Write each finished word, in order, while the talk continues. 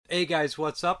Hey guys,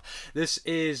 what's up? This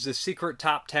is the Secret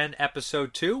Top 10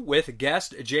 Episode 2 with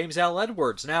guest James L.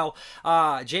 Edwards. Now,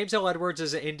 James L. Edwards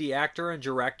is an indie actor and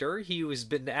director. He has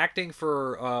been acting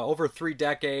for over 3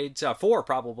 decades, four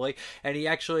probably, and he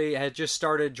actually had just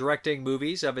started directing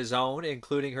movies of his own,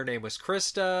 including Her Name Was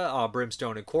Krista,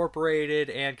 Brimstone Incorporated,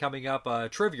 and coming up,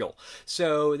 Trivial.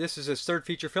 So this is his third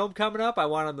feature film coming up. I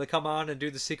want him to come on and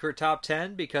do the Secret Top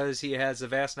 10 because he has a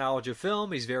vast knowledge of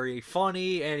film. He's very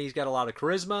funny, and he's got a lot of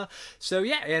charisma. So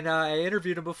yeah, and I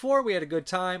interviewed him before. We had a good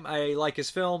time. I like his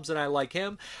films, and I like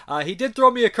him. He did throw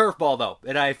me a curveball though,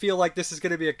 and I feel like this is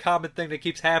going to be a common thing that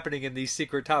keeps happening in these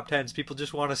secret top tens. People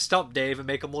just want to stump Dave and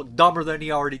make him look dumber than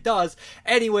he already does.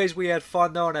 Anyways, we had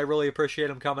fun though, and I really appreciate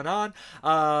him coming on.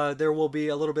 There will be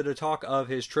a little bit of talk of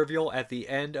his trivial at the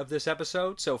end of this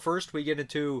episode. So first we get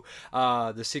into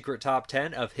the secret top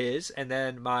 10 of his, and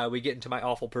then we get into my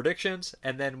awful predictions,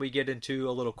 and then we get into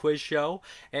a little quiz show,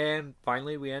 and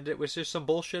finally we end it with just some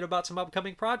bullshit about some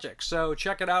upcoming projects. So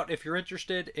check it out if you're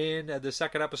interested in the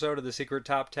second episode of the Secret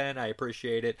Top 10. I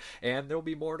appreciate it, and there'll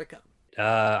be more to come.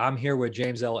 I'm here with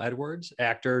James L. Edwards,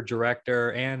 actor,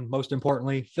 director, and most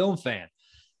importantly, film fan.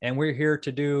 And we're here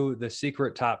to do the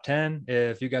Secret Top 10.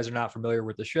 If you guys are not familiar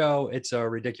with the show, it's a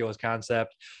ridiculous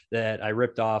concept that I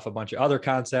ripped off a bunch of other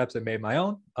concepts and made my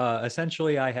own.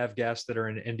 Essentially, I have guests that are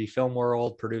in indie film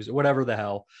world, produce whatever the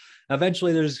hell.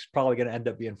 Eventually, there's probably going to end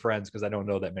up being friends because I don't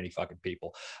know that many fucking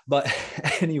people. But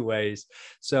anyways,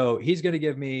 so he's going to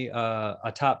give me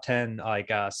a top 10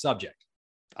 subject.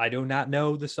 I do not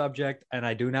know the subject, and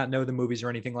I do not know the movies or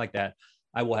anything like that.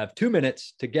 I will have 2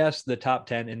 minutes to guess the top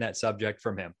 10 in that subject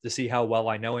from him to see how well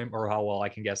I know him or how well I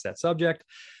can guess that subject.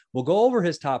 We'll go over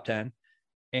his top 10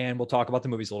 and we'll talk about the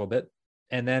movies a little bit.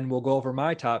 And then we'll go over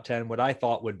my top 10, what I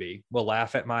thought would be. We'll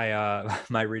laugh at my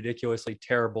my ridiculously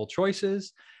terrible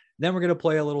choices. Then we're going to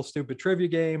play a little stupid trivia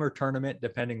game or tournament,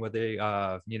 depending what they,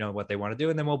 what they want to do.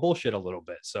 And then we'll bullshit a little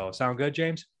bit. So sound good,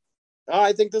 James?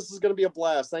 I think this is going to be a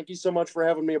blast. Thank you so much for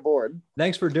having me aboard.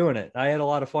 Thanks for doing it. I had a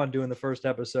lot of fun doing the first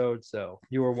episode, so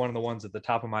you were one of the ones at the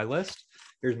top of my list.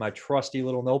 Here's my trusty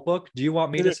little notebook. Do you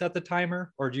want me to set the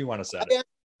timer, or do you want to set it? I have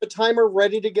the timer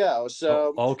ready to go.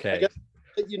 So okay. I guess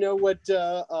you know what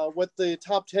the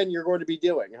top 10 you're going to be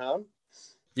doing, huh?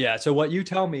 Yeah. So what you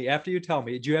tell me, after you tell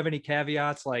me, do you have any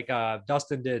caveats? Like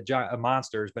Dustin did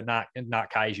monsters, but not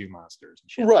kaiju monsters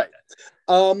and shit right. Like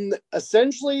that.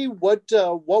 Essentially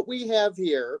what we have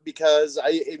here, because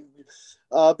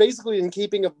basically in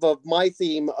keeping of my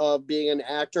theme of being an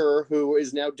actor who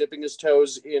is now dipping his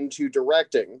toes into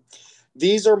directing,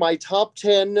 these are my top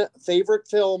 10 favorite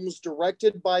films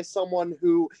directed by someone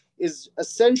who is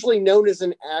essentially known as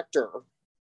an actor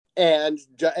and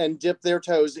dip their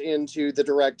toes into the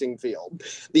directing field.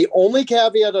 The only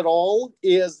caveat at all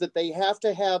is that they have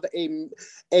to have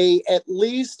at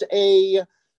least a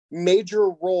major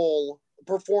role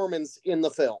performance in the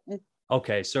film.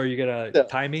 Okay, so you're gonna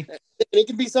time me? It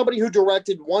can be somebody who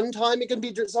directed one time. It can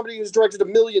be somebody who's directed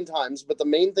 1,000,000 times. But the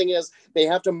main thing is they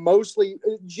have to mostly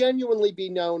genuinely be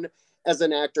known as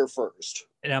an actor first.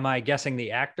 And am I guessing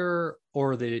the actor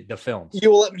or the film?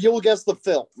 You will guess the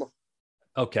film.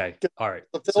 Okay. All right.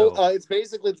 The film, it's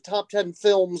basically the top 10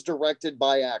 films directed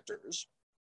by actors.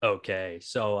 Okay.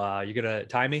 So you're going to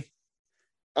time me?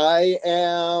 I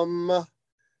am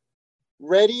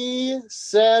ready,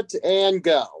 set, and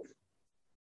go.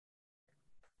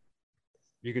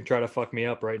 You can try to fuck me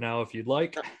up right now if you'd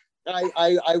like.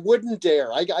 I wouldn't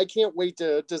dare. I can't wait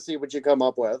to see what you come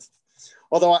up with.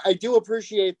 Although I do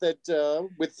appreciate that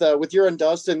with your and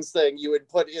Dustin's thing, you would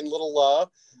put in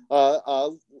little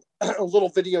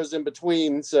videos in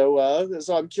between. So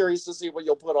I'm curious to see what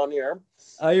you'll put on here.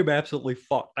 I am absolutely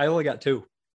fucked. I only got 2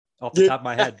 off the top of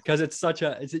my head because it's such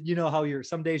a. You know how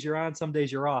some days you're on, some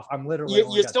days you're off. I'm literally.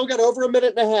 You still got over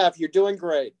 1.5 minutes. You're doing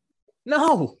great.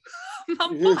 No.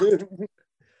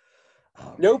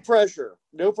 No pressure.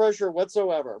 No pressure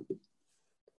whatsoever.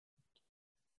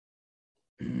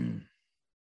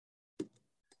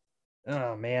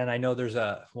 Oh man, I know there's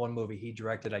one movie he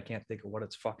directed. I can't think of what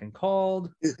it's fucking called.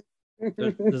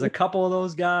 There's a couple of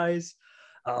those guys.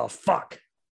 Oh fuck.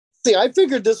 See, I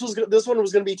figured this one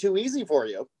was going to be too easy for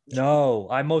you. No,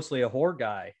 I'm mostly a horror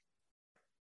guy.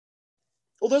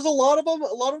 Well, there's a lot of them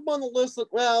on the list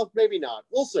that, well, maybe not.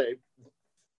 We'll see.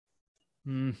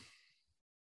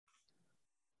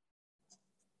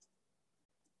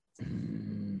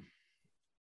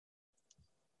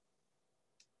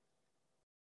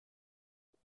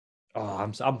 Oh,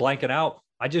 I'm blanking out.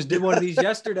 I just did one of these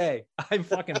yesterday. I'm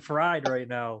fucking fried right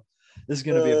now. This is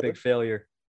going to be a big failure.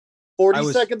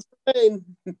 40 seconds remain.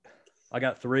 I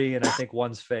got 3 and I think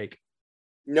one's fake.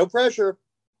 No pressure.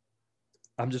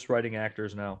 I'm just writing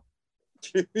actors now.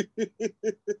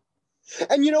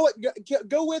 And you know what?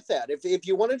 Go with that. If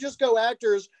you want to just go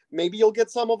actors, maybe you'll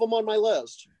get some of them on my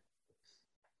list.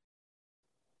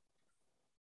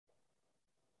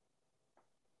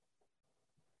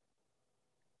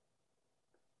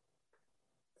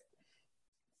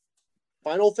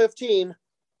 Final 15.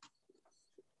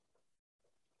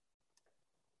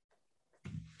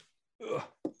 Ugh.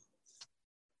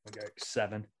 Okay,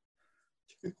 7.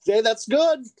 Okay, that's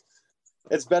good.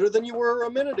 It's better than you were a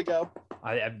minute ago.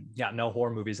 I've got no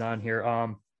horror movies on here.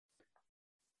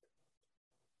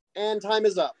 And time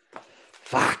is up.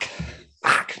 Fuck.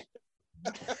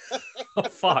 Oh,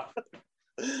 fuck.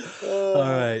 All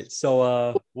right.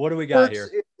 So what do we got here?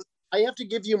 I have to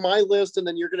give you my list, and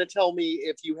then you're going to tell me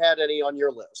if you had any on your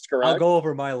list, correct? I'll go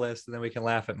over my list, and then we can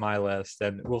laugh at my list.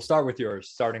 And we'll start with yours,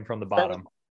 starting from the bottom.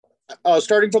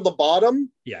 Starting from the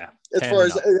bottom? Yeah. As far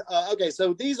as, okay,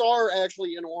 so these are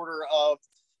actually in order of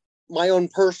my own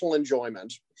personal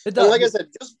enjoyment. And like I said,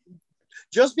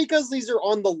 just because these are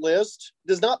on the list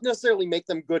does not necessarily make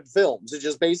them good films. It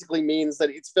just basically means that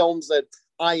it's films that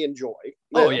I enjoy.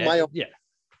 Oh, yeah. Yeah.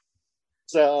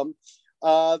 So,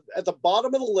 at the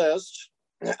bottom of the list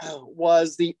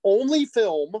was the only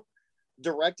film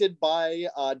directed by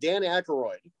Dan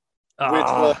Aykroyd, which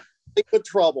was Big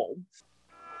Trouble.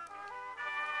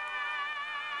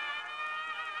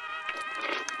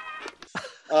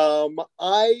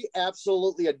 I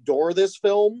absolutely adore this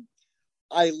film.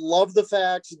 I love the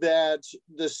fact that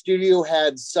the studio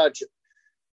had such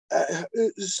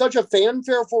a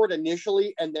fanfare for it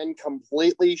initially and then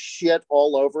completely shit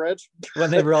all over it.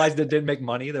 When they realized it didn't make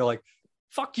money, they're like,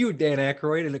 fuck you, Dan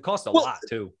Aykroyd. And it cost a lot,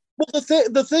 too. Well,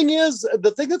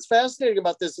 the thing that's fascinating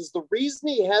about this is the reason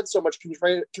he had so much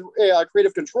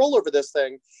creative control over this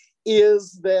thing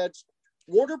is that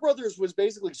Warner Brothers was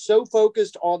basically so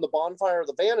focused on the Bonfire of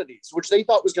the Vanities, which they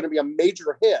thought was going to be a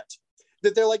major hit,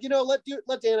 that they're like, let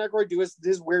Dan Aykroyd do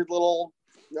his weird little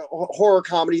horror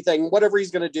comedy thing, whatever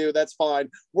he's going to do, that's fine.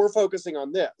 We're focusing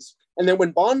on this. And then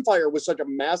when Bonfire was such a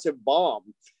massive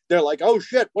bomb, they're like, oh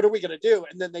shit, what are we going to do?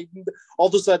 And then all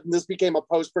of a sudden this became a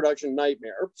post-production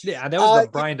nightmare. Yeah, that was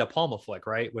the Brian De Palma flick,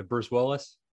 right? With Bruce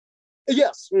Willis?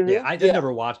 Yes. Mm-hmm. Yeah, I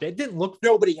never watched it. It didn't look...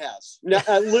 Nobody has.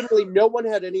 Literally no one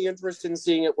had any interest in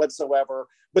seeing it whatsoever.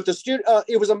 But the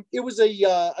it was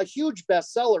a huge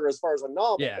bestseller as far as a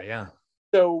novel. Yeah.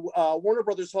 So Warner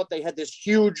Brothers thought they had this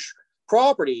huge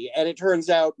property, and it turns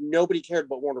out nobody cared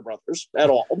about Warner Brothers at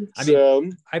all. I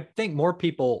mean, I think more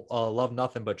people love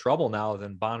Nothing But Trouble now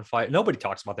than Bonfire. Nobody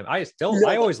talks about them. I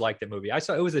always liked the movie. I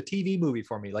saw it was a TV movie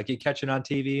for me. Like, you catch it on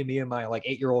TV. Me and my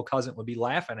 8-year-old cousin would be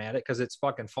laughing at it because it's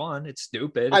fucking fun. It's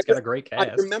stupid. It's got a great cast.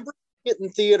 I remember it in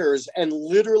theaters, and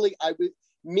literally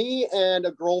me and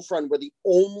a girlfriend were the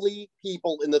only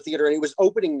people in the theater, and it was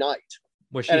opening night.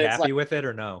 Was she happy with it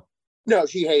or no? No,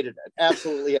 she hated it.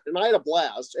 Absolutely. And I had a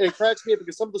blast. And it cracks me up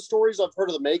because some of the stories I've heard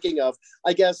of the making of,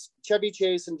 I guess Chevy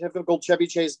Chase, in typical Chevy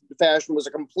Chase fashion, was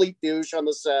a complete douche on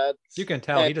the set. You can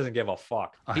tell he doesn't give a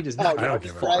fuck. He does not.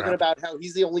 He's bragging about how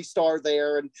he's the only star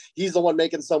there and he's the one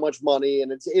making so much money.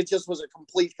 And it just was a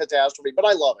complete catastrophe. But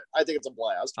I love it. I think it's a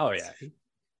blast. Oh, yeah.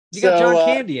 You got John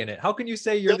Candy in it. How can you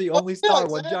say you're the only star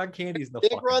when John Candy's in the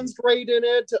Big Run's great in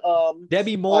it.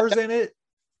 Debbie Moore's in it.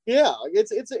 Yeah,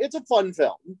 it's a fun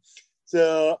film.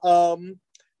 So,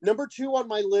 number 2 on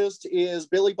my list is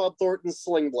Billy Bob Thornton's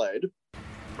Sling Blade.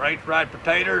 French fried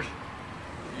potatoes?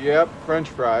 Yep, French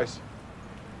fries.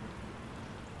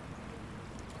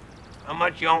 How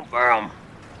much you want for them?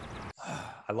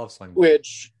 I love Sling Blade.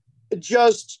 Which,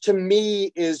 just to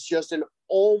me, is just an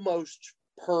almost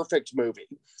perfect movie.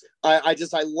 I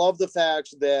love the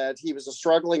fact that he was a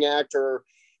struggling actor,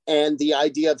 and the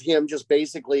idea of him just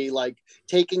basically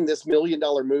taking this $1 million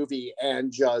movie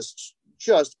and just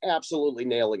absolutely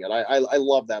nailing it. I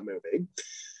love that movie.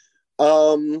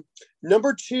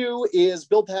 Number 2 is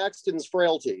Bill Paxton's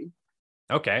Frailty.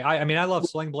 Okay. I mean, I love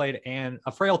Sling Blade, and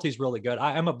Frailty's really good.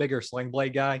 I'm a bigger Sling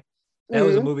Blade guy. That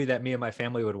was a movie that me and my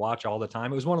family would watch all the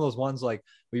time. It was one of those ones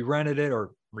we rented it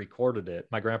or recorded it.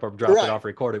 My grandpa dropped it off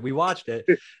recorded. We watched it,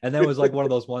 and then it was one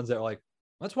of those ones that were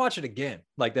let's watch it again,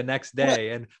 the next day.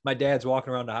 And my dad's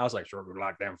walking around the house sure, we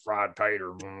like them fried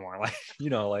taters.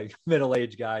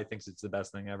 Middle-aged guy thinks it's the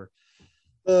best thing ever.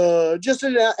 Just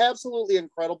an absolutely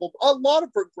incredible, a lot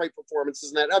of great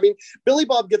performances in that. I mean, Billy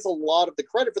Bob gets a lot of the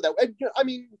credit for that. I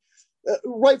mean,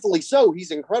 rightfully so.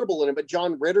 He's incredible in it, but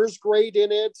John Ritter's great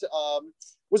in it.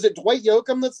 Was it Dwight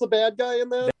Yoakam that's the bad guy in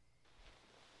that?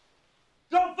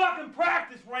 Don't fucking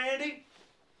practice, Randy.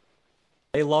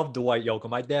 They loved Dwight Yoakam.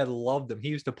 My dad loved him. He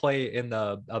used to play in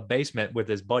the basement with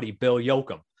his buddy Bill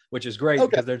Yoakam. which is great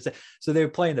Okay. because they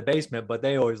would play in the basement, but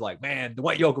they always like, man,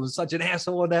 Dwight Yoakam was such an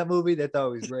asshole in that movie. They thought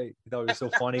it was great. They thought it was so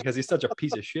funny because he's such a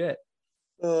piece of shit.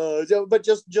 But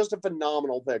just a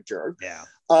phenomenal picture. Yeah.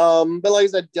 But like I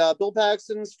said, Bill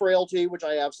Paxton's Frailty, which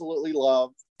I absolutely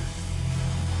love.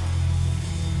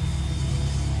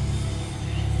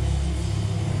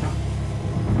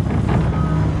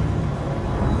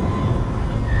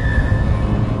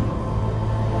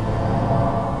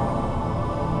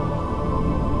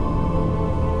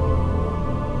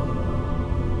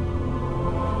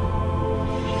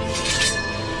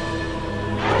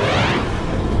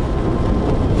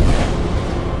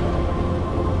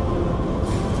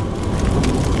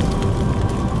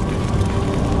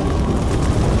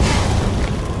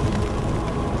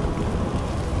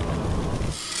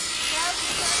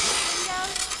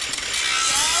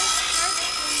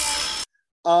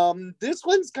 This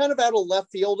one's kind of out of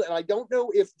left field, and I don't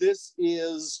know if this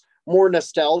is more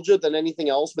nostalgia than anything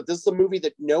else, but this is a movie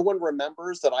that no one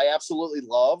remembers that I absolutely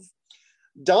love.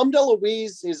 Dom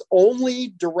DeLuise's only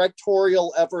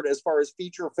directorial effort as far as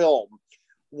feature film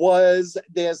was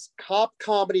this cop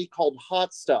comedy called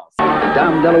Hot Stuff.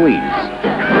 Dom DeLuise.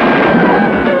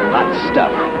 Hot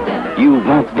stuff. You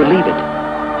won't believe it,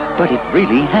 but it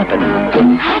really happened.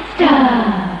 Hot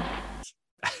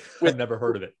stuff. I've never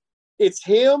heard of it. It's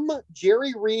him,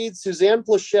 Jerry Reed, Suzanne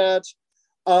Pleshette.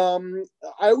 I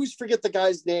always forget the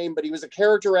guy's name, but he was a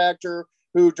character actor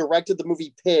who directed the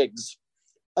movie Pigs.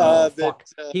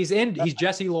 He's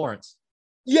Jesse Lawrence.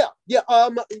 Yeah.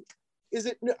 Is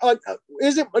it? No,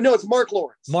 it's Mark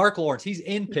Lawrence. Mark Lawrence. He's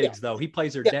in Pigs, though. He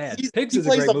plays their dad. Pigs is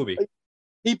a great movie.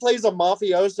 He plays a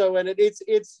mafioso, and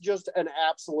it's just an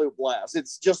absolute blast.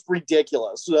 It's just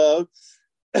ridiculous. But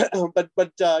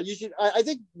you should. I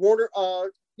think Warner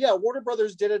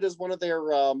Brothers did it as one of their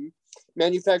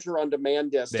manufacturer on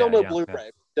demand discs. Still no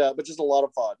Blu-ray, but just a lot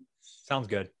of fun. Sounds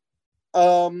good.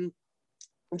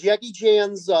 Jackie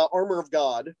Chan's Armor of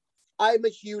God. I'm a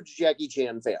huge Jackie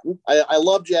Chan fan. I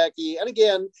love Jackie. And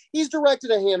again, he's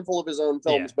directed a handful of his own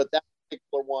films, but that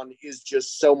particular one is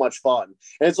just so much fun.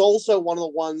 And it's also one of the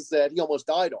ones that he almost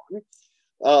died on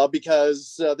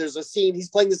because there's a scene, he's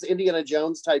playing this Indiana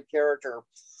Jones type character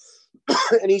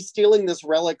and he's stealing this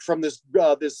relic from this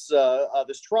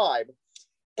tribe.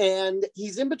 And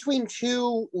he's in between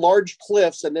two large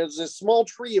cliffs and there's this small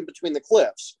tree in between the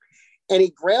cliffs. And he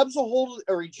grabs a hold,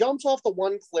 or he jumps off the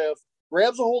one cliff,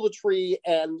 grabs a hold of the tree,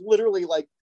 and literally like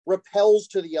repels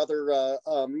to the other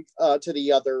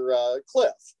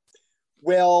cliff.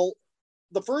 Well,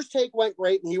 the first take went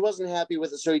great, and he wasn't happy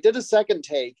with it, so he did a second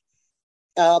take.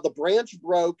 The branch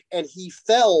broke, and he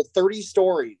fell 30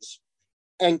 stories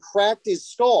and cracked his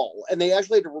skull. And they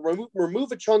actually had to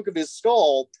remove a chunk of his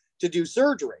skull to do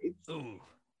surgery.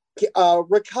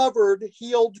 Recovered,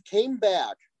 healed, came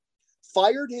back,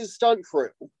 fired his stunt crew,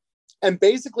 and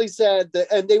basically said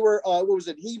that, and they were,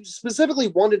 he specifically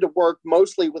wanted to work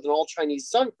mostly with an all Chinese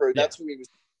stunt crew. That's who he was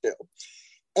to do.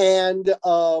 And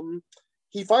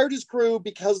he fired his crew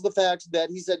because of the fact that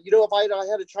he said, if I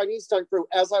had a Chinese stunt crew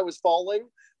as I was falling,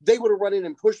 they would have run in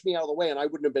and pushed me out of the way and I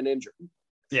wouldn't have been injured.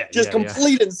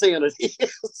 Complete insanity.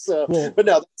 But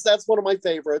no, that's one of my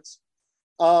favorites.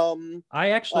 I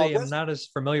actually am not as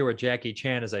familiar with Jackie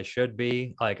Chan as I should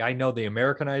be. Like, I know the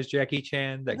Americanized Jackie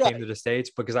Chan that came to the States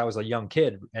because I was a young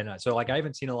kid. And so like, I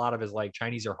haven't seen a lot of his like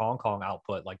Chinese or Hong Kong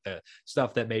output, like the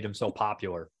stuff that made him so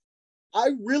popular.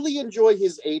 I really enjoy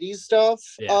his 80s stuff.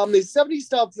 The 70s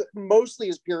stuff mostly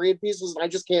is period pieces, and I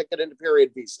just can't get into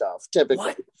period piece stuff typically.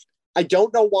 What? I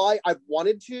don't know why. I've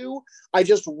wanted to. I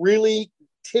just really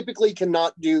typically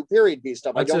cannot do period piece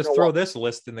stuff. Let's just throw this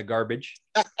list in the garbage.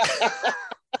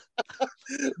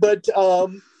 But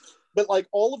like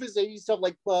all of his 80s stuff,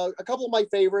 like a couple of my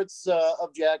favorites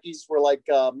of Jackie's were like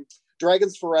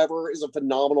Dragons Forever is a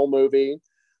phenomenal movie.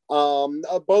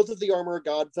 Both of the Armor of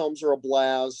God films are a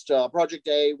blast. Project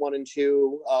A 1 and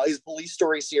 2, his Police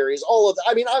Story series, all of that.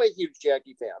 I mean, I'm a huge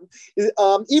Jackie fan.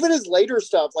 Even his later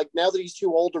stuff, like now that he's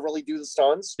too old to really do the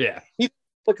stunts. He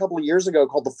a couple of years ago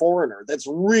called The Foreigner. That's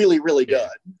really, really good.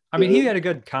 I mean, he had a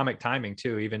good comic timing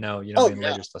too, even though,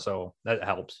 later stuff, so that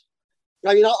helps.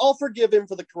 I mean, I'll forgive him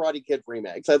for the Karate Kid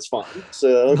remake. That's fine.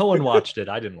 So no one watched it.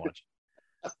 I didn't watch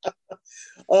it.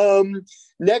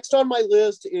 Next on my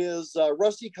list is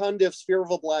Rusty Cundiff's Fear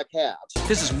of a Black Hat.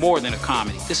 This is more than a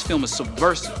comedy. This film is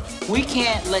subversive. We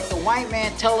can't let the white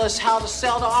man tell us how to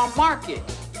sell to our market.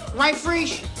 Right,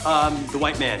 Freesh? The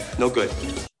white man, no good.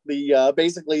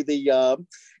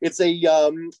 It's a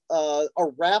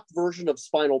rap version of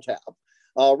Spinal Tap.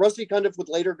 Rusty Cundiff would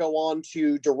later go on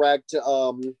to direct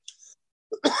Tales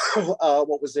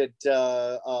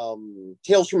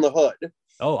from the Hood.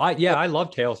 I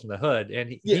love Tales from the Hood,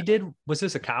 and he did. Was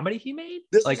this a comedy he made?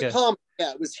 This was a comedy.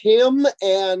 Yeah, it was him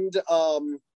and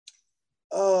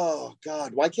oh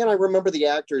God, why can't I remember the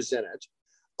actors in it?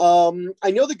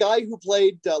 I know the guy who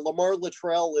played Lamar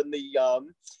Luttrell in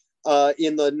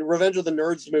the Revenge of the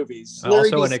Nerds movies.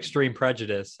 Also in Extreme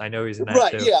Prejudice. I know he's in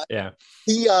that too. Yeah.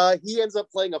 He ends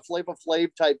up playing a Flava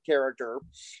Flav type character.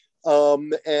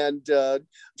 And I'm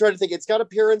trying to think, it's got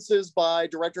appearances by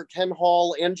director Ken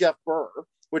Hall and Jeff Burr,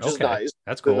 which is nice.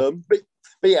 That's cool. But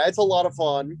yeah, it's a lot of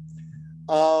fun.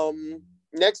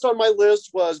 Next on my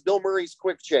list was Bill Murray's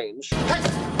Quick Change. Hey,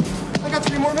 I got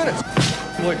 3 more minutes.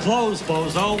 We're closed,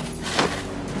 bozo.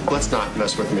 Let's not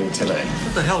mess with me today.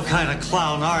 What the hell kind of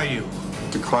clown are you?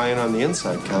 The crying on the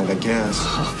inside kind, I guess.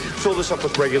 Fill this up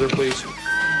with regular, please.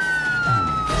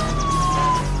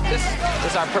 This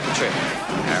is our perpetrator.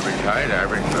 Average height,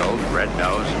 average build, red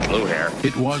nose, blue hair.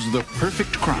 It was the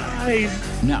perfect crime.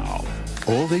 Now,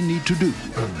 all they need to do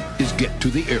is get to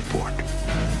the airport.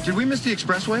 Did we miss the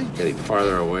expressway? Getting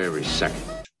farther away every second.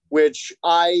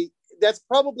 That's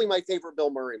probably my favorite Bill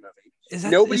Murray movie. Is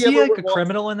he like a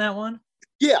criminal in that one?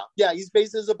 Yeah, he's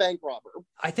based as a bank robber.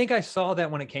 I think I saw that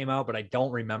when it came out, but I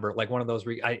don't remember. Like one of those,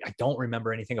 I don't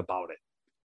remember anything about it.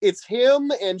 It's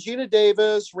him and Gina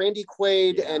Davis, Randy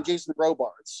Quaid, and Jason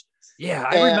Robards. Yeah,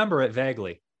 I remember it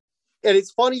vaguely. And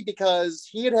it's funny because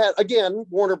he had again,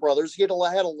 Warner Brothers, he had a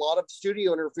lot of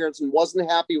studio interference and wasn't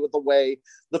happy with the way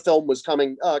the film was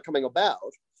coming about.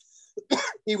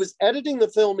 He was editing the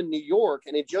film in New York,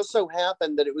 and it just so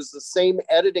happened that it was the same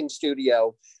editing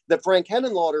studio that Frank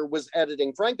Henenlotter was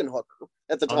editing Frankenhooker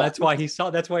at the time. That's why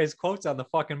that's why his quote's on the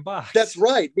fucking box. That's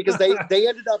right, because they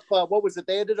ended up,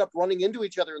 they ended up running into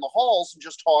each other in the halls and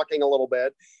just talking a little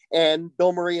bit. And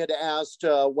Bill Murray had asked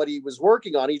what he was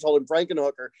working on. He told him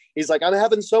Frankenhooker. He's like, I'm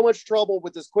having so much trouble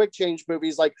with this Quick Change movie.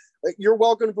 He's like, you're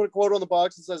welcome to put a quote on the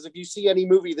box that says, if you see any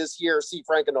movie this year, see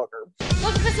Frankenhooker.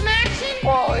 Looking for some action?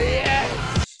 Oh,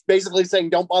 yeah. Basically saying,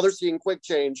 don't bother seeing Quick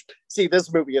Change. See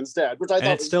this movie instead, which I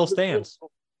thought it still stands.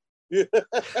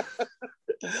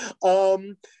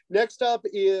 Next up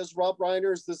is Rob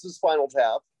Reiner's This Is Spinal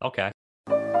Tap. Okay.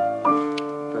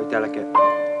 Very delicate.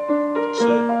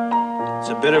 It's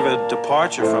a bit of a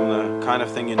departure from the kind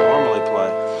of thing you normally play.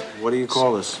 What do you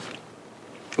call this?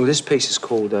 Well, this piece is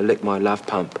called Lick My Love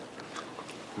Pump.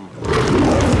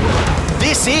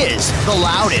 This is the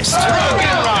loudest,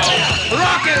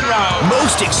 rock and roll,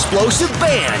 most explosive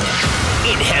band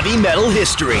in heavy metal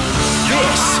history.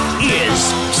 This is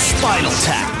Spinal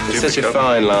Tap. It's such a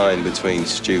fine line between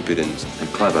stupid and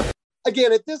clever.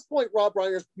 Again, at this point, Rob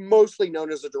Reiner's mostly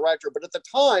known as a director, but at the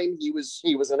time, he was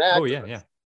an actor. Oh, yeah.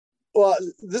 Well,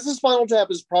 This Is Spinal Tap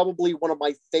is probably one of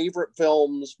my favorite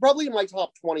films, probably in my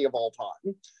top 20 of all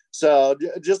time. So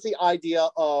just the idea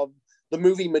of the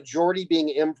movie majority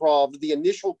being improv, the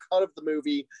initial cut of the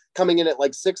movie coming in at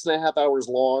like 6.5 hours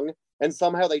long, and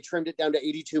somehow they trimmed it down to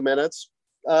 82 minutes.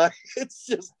 It's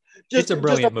a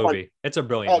brilliant movie. It's a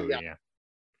brilliant movie, yeah.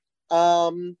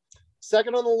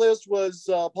 Second on the list was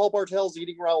Paul Bartel's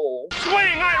Eating Raoul. Swing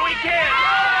on weekend!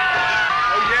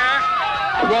 Oh,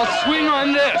 yeah? Well, swing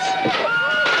on this!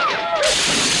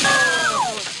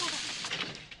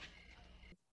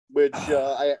 Which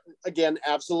I again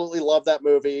absolutely love that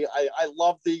movie. I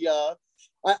love the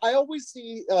I always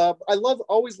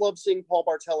love seeing Paul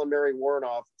Bartel and Mary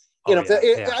Woronov. I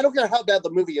don't care how bad the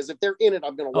movie is. If they're in it,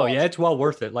 I'm gonna watch. Oh yeah, it's well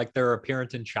worth it. Like their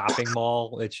appearance in Chopping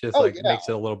Mall, it's just makes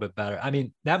it a little bit better. I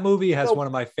mean, that movie has one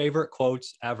of my favorite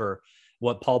quotes ever.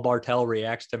 What Paul Bartel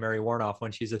reacts to Mary Woronov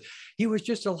when she says, "He was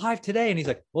just alive today," and he's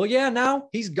like, "Well, yeah, now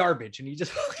he's garbage," and he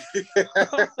just.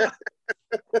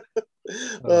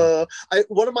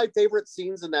 One of my favorite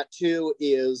scenes in that too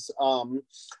is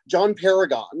John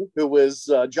Paragon, who was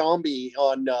Zombie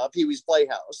on Pee-wee's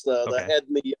Playhouse, the head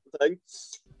in the thing,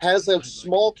 has a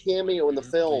small cameo in the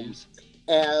film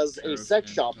as a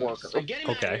sex shop worker.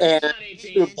 Okay. And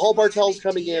Paul Bartel's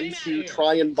coming in to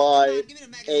try and buy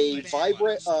a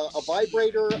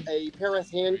vibrator, a pair of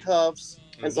handcuffs,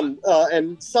 and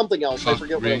something else. I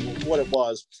forget what it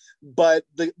was. But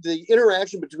the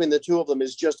interaction between the two of them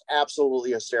is just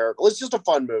absolutely hysterical. It's just a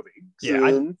fun movie.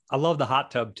 Yeah, I love the hot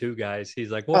tub too, guys.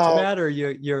 He's like, "What's the matter?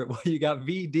 You got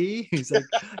VD?" He's like,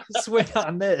 "Swing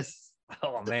on this."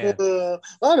 Oh man,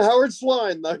 I'm Howard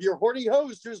Swine, your horny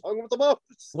host who's hung with the most.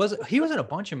 He was in a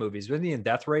bunch of movies. Wasn't he in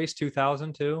Death Race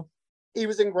 2002? He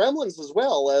was in Gremlins as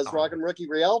well as Rockin' Ricky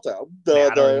Rialto. I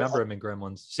don't remember him in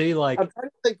Gremlins. See, like I'm trying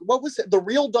to think, what was it? The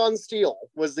real Don Steele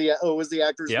was the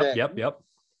actor's name. Yep.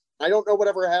 I don't know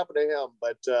whatever happened to him,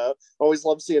 but always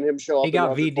love seeing him show up. He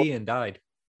got VD and died.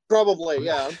 Probably,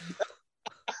 yeah.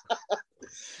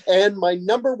 And my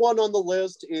number one on the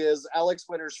list is Alex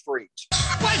Winter's Freaked.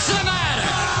 What's the matter?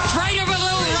 Afraid of a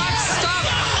little rock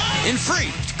stuff? In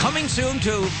Freaked, coming soon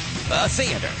to a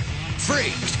theater.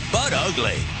 Freaked, but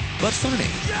ugly, but funny.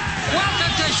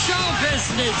 Welcome to show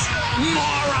business,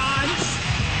 morons!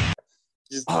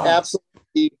 Just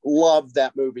absolutely love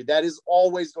that movie. That is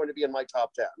always going to be in my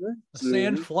top 10.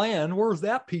 San Flan, where's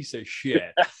that piece of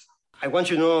shit? I want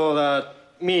you to know that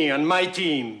me and my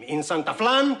team in Santa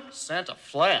Flan. Santa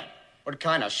Flan? What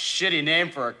kind of shitty name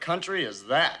for a country is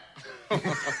that?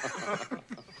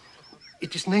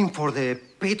 It is named for the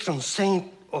patron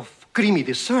saint of creamy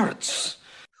desserts.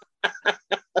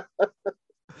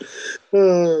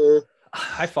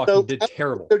 I fucking did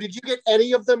terrible. So did you get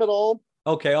any of them at all?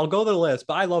 Okay, I'll go to the list,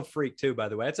 but I love Freak too, by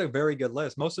the way. It's a very good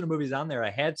list. Most of the movies on there I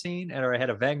had seen or I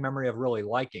had a vague memory of really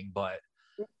liking, but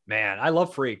man, I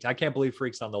love Freaked. I can't believe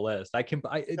Freak's on the list. I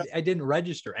didn't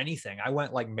register anything. I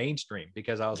went like mainstream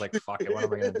because I was like, fuck it, what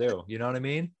am I going to do? You know what I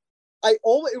mean? It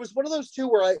was one of those two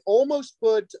where I almost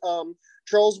put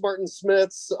Charles Martin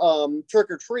Smith's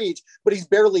Trick or Treat, but he's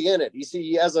barely in it.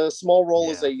 He has a small role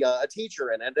as a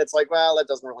teacher in it. It's like, well, that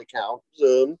doesn't really count.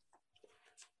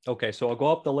 Okay, so I'll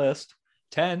go up the list.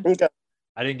 10. Okay.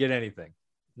 I didn't get anything.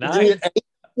 9. Did you get I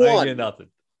didn't get nothing.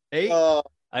 8. I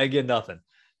didn't get nothing.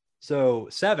 So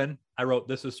 7, I wrote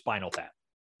this is Spinal Tap.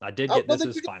 I did get this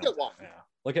is Spinal Tap. Yeah.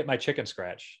 Look at my chicken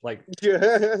scratch. Like you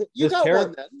got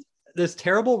one then. This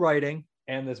terrible writing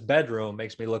and this bedroom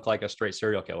makes me look like a straight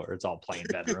serial killer. It's all plain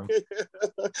bedroom.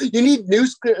 You need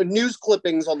news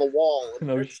clippings on the wall.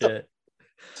 No shit.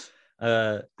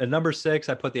 At number 6,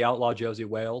 I put The Outlaw Josie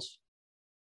Wales.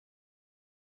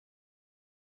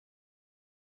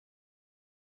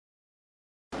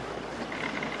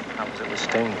 How was it with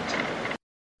Stains?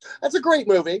 That's a great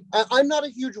movie. I'm not a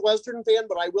huge Western fan,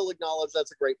 but I will acknowledge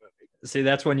that's a great movie. See,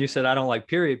 that's when you said I don't like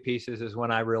period pieces is when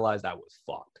I realized I was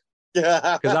fucked.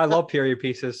 Yeah. Because I love period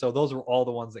pieces. So those were all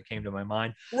the ones that came to my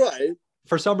mind. Right.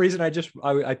 For some reason,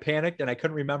 I panicked and I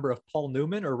couldn't remember if Paul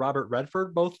Newman or Robert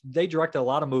Redford, both, they directed a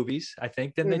lot of movies, I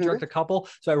think. Didn't they direct a couple?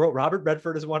 So I wrote Robert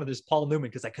Redford as one of this Paul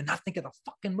Newman because I could not think of the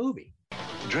fucking movie.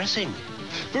 Dressing.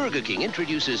 Burger King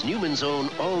introduces Newman's Own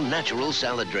all-natural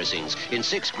salad dressings in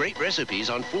 6 great recipes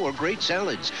on 4 great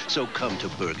salads. So come to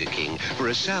Burger King for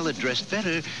a salad dressed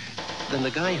better than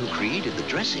the guy who created the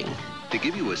dressing. To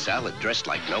give you a salad dressed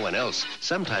like no one else,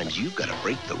 sometimes you've got to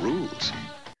break the rules.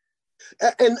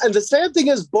 And the sad thing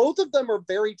is, both of them are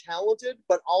very talented,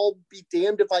 but I'll be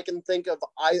damned if I can think of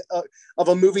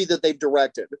a movie that they've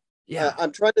directed. Yeah,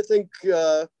 I'm trying to think.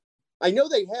 I know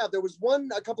they have. There was one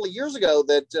a couple of years ago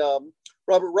that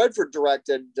Robert Redford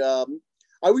directed. I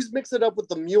always mix it up with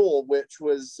The Mule, which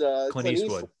was Clint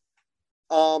Eastwood.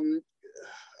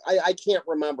 I can't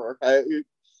remember.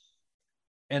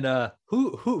 And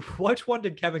which one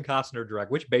did Kevin Costner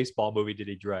direct? Which baseball movie did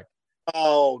he direct?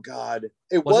 Oh God,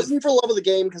 it wasn't For Love of the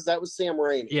Game because that was Sam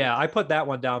Raimi. Yeah, I put that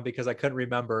one down because I couldn't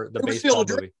remember the baseball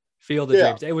movie. Field of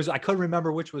Dreams. It was. I couldn't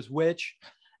remember which was which,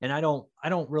 and I don't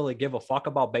really give a fuck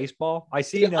about baseball. I'm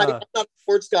not a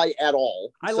sports guy at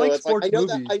all. I like sports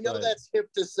movies. I know that's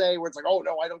hip to say where it's like, oh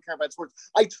no, I don't care about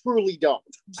sports. I truly don't.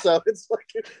 So it's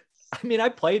like, I mean, I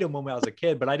played them when I was a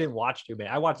kid, but I didn't watch too many.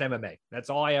 I watched MMA.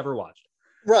 That's all I ever watched.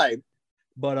 Right.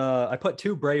 But I put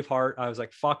 2 Braveheart. I was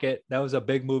like, fuck it. That was a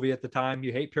big movie at the time.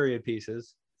 You hate period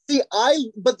pieces. See,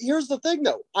 but here's the thing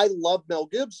though. I love Mel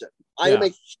Gibson. I am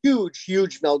a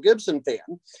huge Mel Gibson fan.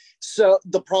 So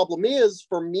the problem is,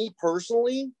 for me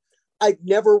personally, I'm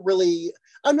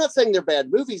not saying they're bad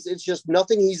movies. It's just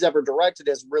nothing he's ever directed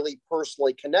has really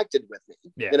personally connected with me.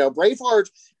 Yeah. You know, Braveheart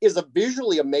is a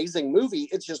visually amazing movie.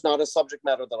 It's just not a subject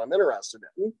matter that I'm interested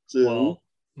in. So. Well,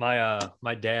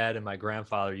 my dad and my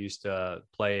grandfather used to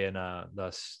play in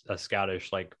a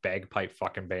Scottish like bagpipe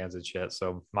fucking bands and shit.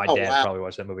 So my dad probably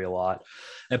watched that movie a lot.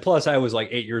 And plus I was like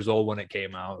 8 years old when it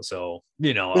came out. So,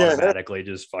 automatically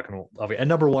just fucking love it. And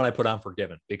number 1, I put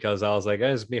Unforgiven because I was like,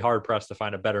 it's be hard pressed to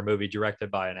find a better movie directed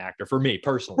by an actor for me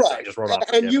personally. Right. So I just wrote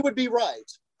Unforgiven. And you would be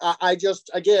right. I just,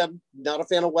 again, not a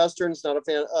fan of Westerns, not a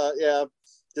fan.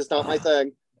 Just not my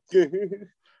thing.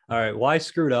 All right. Well, I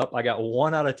screwed up. I got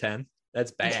 1 out of 10.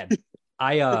 That's bad.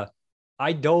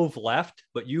 I dove left,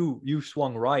 but you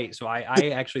swung right. So I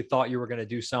actually thought you were going to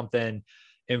do something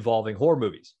involving horror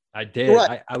movies. I did.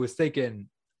 Right. I was thinking,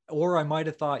 or I might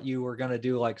have thought you were going to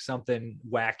do like something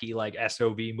wacky, like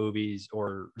SOV movies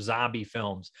or zombie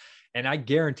films. And I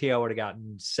guarantee I would have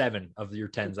gotten 7 of your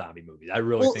 10 zombie movies. I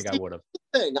really think I would have.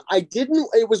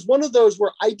 It was one of those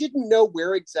where I didn't know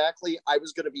where exactly I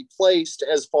was going to be placed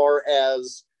as far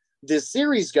as this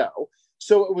series go.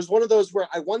 So it was one of those where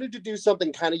I wanted to do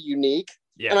something kind of unique.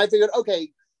 Yeah. And I figured, okay,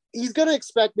 he's going to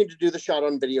expect me to do the shot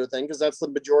on video thing because that's the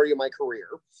majority of my career.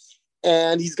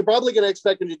 And he's probably going to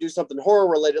expect me to do something horror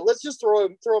related. Let's just throw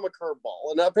him a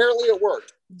curveball. And apparently it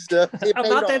worked. I'm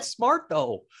not that smart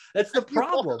though. That's the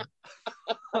problem.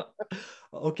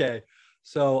 Okay.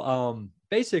 So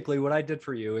basically what I did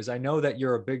for you is I know that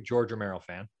you're a big George Romero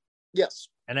fan. Yes.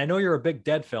 And I know you're a big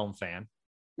Dead film fan,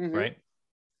 right?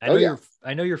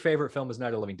 I know your favorite film is Night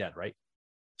of the Living Dead, right?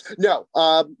 No,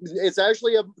 it's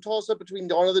actually a toss-up between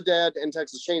Dawn of the Dead and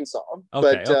Texas Chainsaw.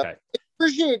 Okay, but, okay. I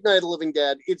appreciate Night of the Living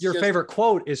Dead. It's your favorite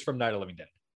quote is from Night of the Living Dead.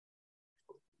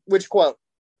 Which quote?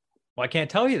 Well, I can't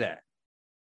tell you that.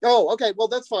 Oh, okay. Well,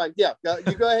 that's fine. Yeah,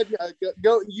 you go ahead.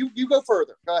 Go. You go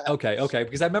further. Go ahead. Okay.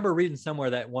 Because I remember reading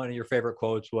somewhere that one of your favorite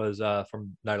quotes was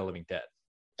from Night of the Living Dead.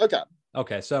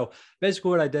 Okay. So basically,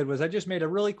 what I did was I just made a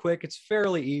really quick. It's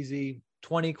fairly easy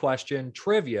 20-question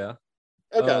trivia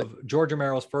of George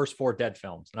Romero's first 4 Dead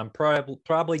films, and I'm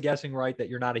probably guessing right that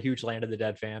you're not a huge Land of the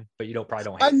Dead fan, but you probably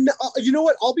don't hate it. You know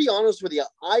what? I'll be honest with you.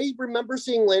 I remember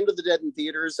seeing Land of the Dead in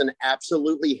theaters and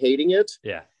absolutely hating it.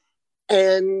 Yeah.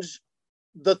 And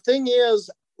the thing is,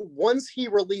 once he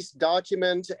released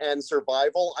Document and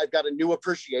Survival, I've got a new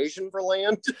appreciation for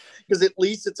Land because at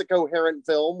least it's a coherent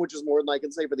film, which is more than I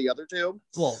can say for the other two.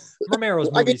 Well, Romero's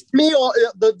movies. I mean,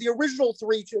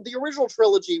 the original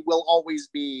trilogy will always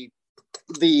be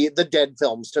the Dead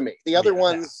films to me. The other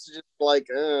ones just like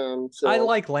so. I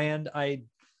like Land.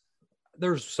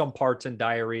 There's some parts in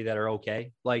Diary that are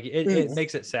okay. Like it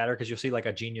makes it sadder because you'll see like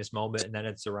a genius moment and then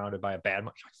it's surrounded by a bad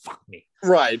moment. Like, fuck me.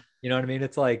 Right. You know what I mean?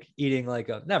 It's like eating like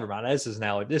a, never mind. This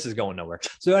is going nowhere.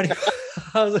 So anyway,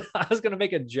 I was going to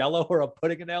make a Jello or a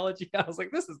pudding analogy. I was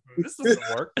like, this doesn't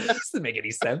work. This doesn't make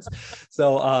any sense.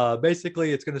 So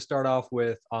basically it's going to start off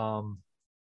with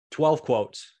 12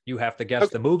 quotes. You have to guess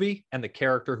the movie and the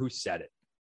character who said it.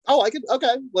 Oh,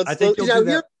 okay. Here's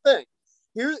the thing.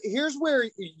 Here's where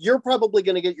you're probably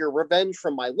going to get your revenge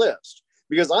from my list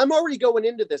because I'm already going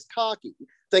into this cocky,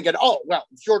 thinking, oh, well,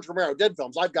 George Romero Dead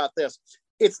films, I've got this.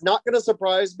 It's not going to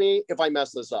surprise me if I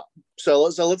mess this up. So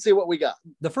let's see what we got.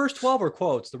 The first 12 are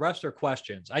quotes. The rest are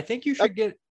questions. I think you should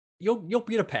get, you'll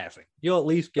get a passing. You'll at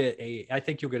least get I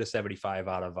think you'll get a 75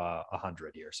 out of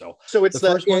 100 here. So it's the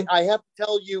first one. I have to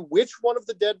tell you which one of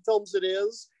the Dead films it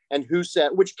is and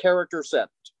which character said it.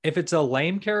 If it's a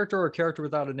lame character or a character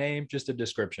without a name, just a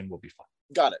description will be fine.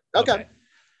 Got it. Okay.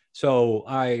 So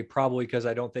I probably, because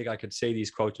I don't think I could say these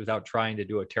quotes without trying to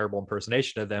do a terrible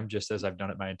impersonation of them, just as I've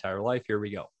done it my entire life. Here we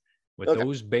go. With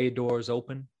those bay doors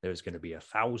open, there's going to be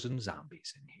 1,000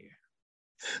 zombies in here.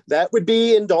 That would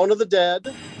be in Dawn of the Dead.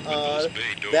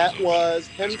 That was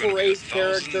Ken Foray's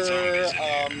character,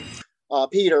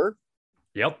 Peter.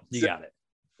 Yep, you got it.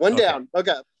 One down.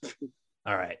 Okay.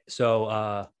 All right.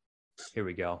 So here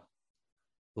we go.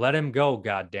 Let him go,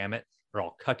 goddammit, or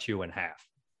I'll cut you in half.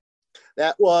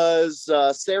 That was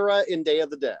Sarah in Day of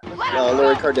the Dead.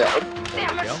 Laurie Cardell. There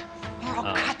we go.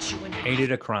 I'll cut you in half. Ain't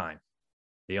it a crime?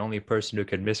 The only person who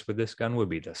could miss with this gun would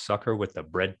be the sucker with the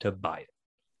bread to buy it.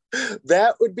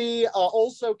 That would be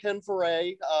also Ken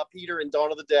Foray, Peter in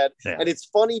Dawn of the Dead. Yeah. And it's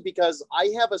funny because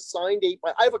I have a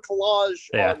collage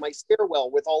on my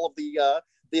stairwell with all of the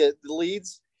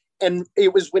leads. And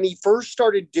it was when he first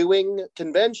started doing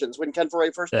conventions, when Ken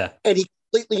Foray first, and he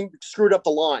completely screwed up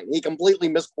the line. He completely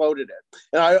misquoted it.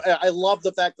 And I love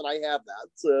the fact that I have that.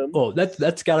 So. Oh,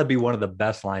 that's got to be one of the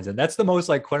best lines. And that's the most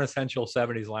like quintessential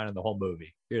 70s line in the whole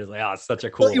movie. You're like, oh, it's such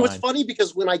a cool line. It was funny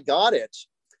because when I got it,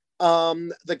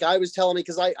 the guy was telling me,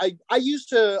 because I used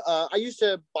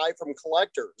to buy from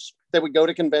collectors that would go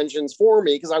to conventions for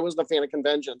me because I wasn't a fan of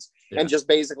conventions and just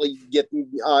basically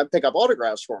pick up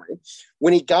autographs for me.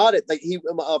 When he got it,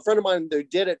 a friend of mine who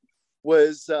did it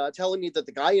was telling me that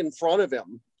the guy in front of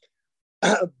him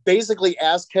basically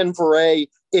asked Ken Foray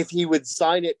if he would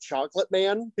sign it Chocolate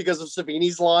Man because of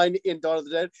Savini's line in Dawn of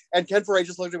the Dead. And Ken Foray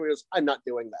just looked at me and goes, I'm not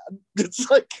doing that. It's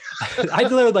like... I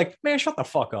literally like, man, shut the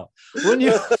fuck up. Wouldn't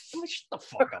you? Shut the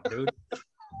fuck up, dude.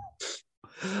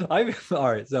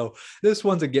 All right, so this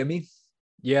one's a gimme.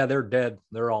 Yeah, they're dead.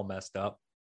 They're all messed up.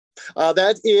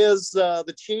 That is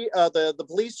the chief, the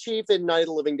police chief in Night of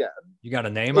the Living Dead. You got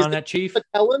a name on that chief?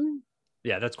 Ellen?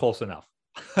 Yeah, that's close enough.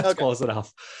 That's close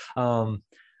enough.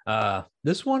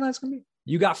 This one is gonna be.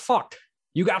 You got fucked.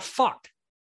 You got fucked.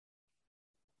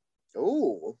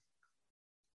 Oh,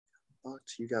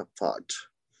 fucked. You got fucked.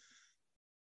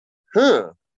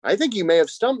 Huh. I think you may have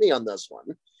stumped me on this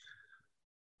one.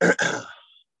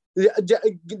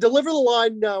 Deliver the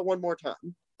line one more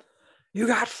time. You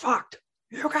got fucked.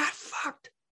 You got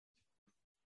fucked.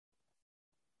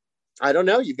 I don't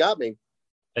know. You got me.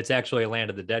 It's actually a Land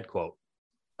of the Dead quote.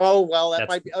 Oh, well, that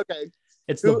might be okay.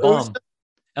 It's the bum.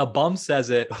 A Bum says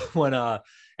it when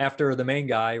after the main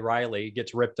guy Riley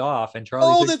gets ripped off, and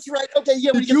Charlie's like, that's right. Okay,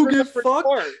 yeah. Did you get fucked?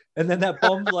 And then that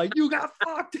Bum's like, "You got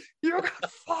fucked. You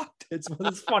got fucked." It's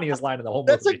the funniest line in the whole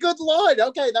movie. That's a good line.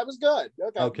 Okay, that was good.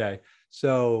 Okay.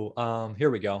 So here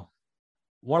we go.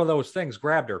 One of those things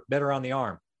grabbed her, bit her on the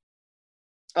arm.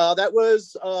 That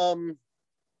was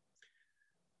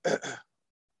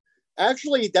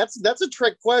actually that's a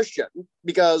trick question,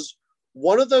 because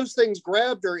one of those things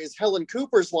grabbed her is Helen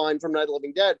Cooper's line from Night of the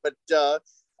Living Dead, but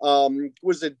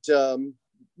was it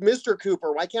Mr.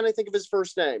 Cooper? Why can't I think of his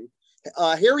first name?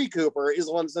 Harry Cooper is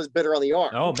the one that says bit her on the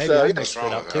arm. Oh, maybe I mixed it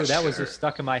up too. That was just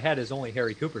stuck in my head as only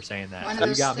Harry Cooper saying that. So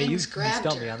you got me. You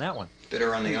stumped me on that one. Bit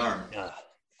her on the arm.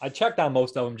 I checked on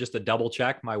most of them just to double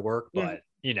check my work, but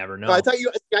you never know. I thought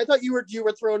you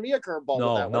were throwing me a curveball.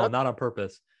 No, not on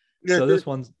purpose. So this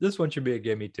one should be a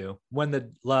gimme too. When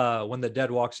the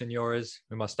dead walks in yours,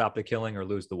 we must stop the killing or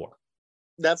lose the war.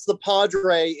 That's the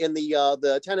Padre in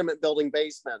the tenement building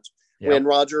basement. Yep. When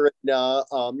Roger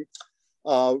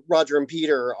and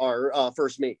Peter are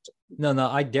first meet. No,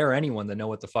 I dare anyone to know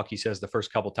what the fuck he says the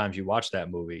first couple times you watch that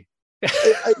movie.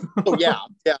 Oh yeah.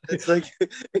 It's like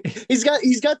he's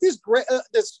got this great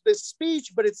this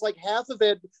speech, but it's like half of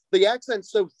it. The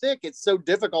accent's so thick, it's so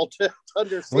difficult to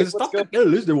understand. What's going on?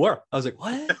 Lose the war. I was like,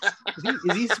 what?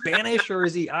 Is he Spanish or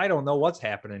is he? I don't know what's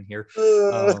happening here.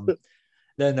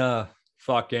 Then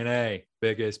fucking A,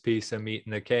 biggest piece of meat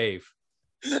in the cave.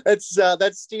 That's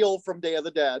Steel from Day of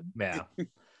the Dead. Yeah.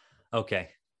 Okay.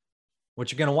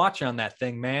 What you gonna watch on that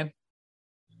thing, man?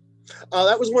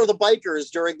 That was one of the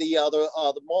bikers during the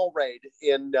mall raid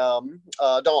in Dawn.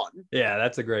 Yeah,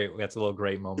 that's a little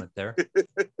great moment there.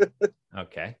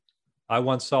 Okay. I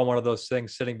once saw one of those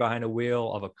things sitting behind a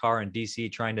wheel of a car in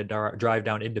DC trying to drive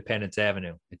down Independence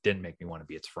Avenue. It didn't make me want to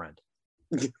be its friend.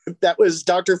 That was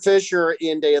Dr. Fisher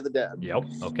in Day of the Dead. Yep.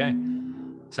 Okay.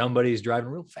 Somebody's driving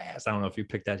real fast. I don't know if you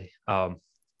picked that.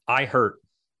 I Hurt.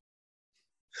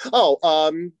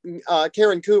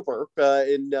 Karen Cooper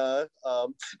now.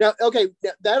 Okay,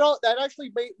 that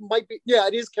actually might be. Yeah,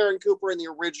 it is Karen Cooper in the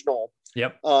original.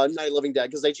 Yep. Night of the Living Dead,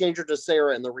 because they changed her to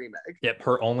Sarah in the remake. Yep.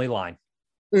 Her only line.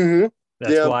 Mm-hmm.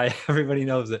 That's why everybody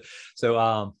knows it.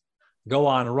 So go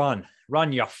on,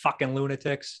 run, you fucking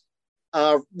lunatics.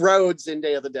 Rhodes in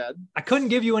Day of the Dead. I couldn't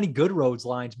give you any good Rhodes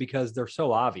lines because they're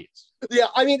so obvious. Yeah,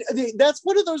 I mean, that's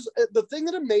one of those. The thing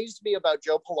that amazed me about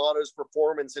Joe Pilato's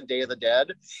performance in Day of the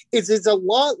Dead is it's a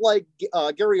lot like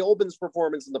Gary Oldman's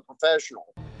performance in The Professional.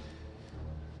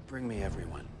 Bring me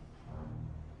everyone.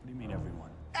 What do you mean everyone?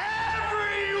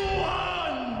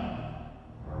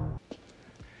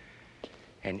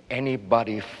 And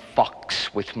anybody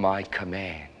fucks with my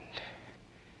command,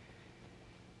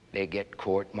 they get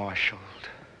court-martialed.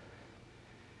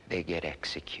 They get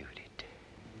executed.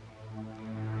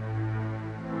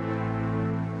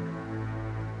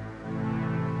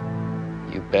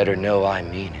 You better know I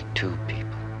mean it too,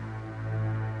 people.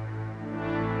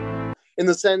 In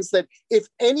the sense that if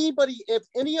any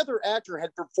other actor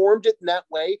had performed it in that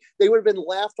way, they would have been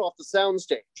laughed off the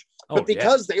soundstage. But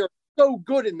because they are so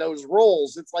good in those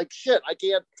roles, it's like, shit, I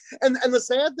can't. And the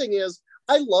sad thing is,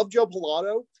 I love Joe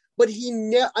Pilato, but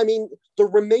the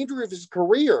remainder of his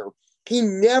career, he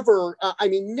never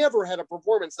had a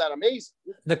performance that amazing.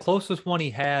 The closest one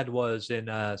he had was in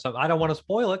I don't want to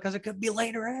spoil it because it could be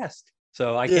later asked,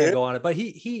 so I can't go on it. But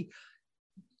he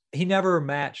never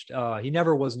matched. He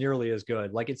never was nearly as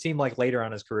good. Like, it seemed like later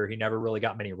on his career, he never really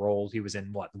got many roles. He was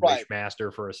in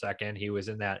Wishmaster for a second. He was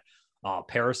in that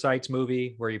Parasites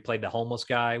movie where he played the homeless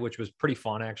guy, which was pretty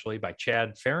fun actually, by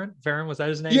Chad Farron. Farron, was that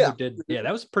his name? Yeah.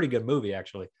 That was a pretty good movie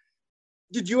actually.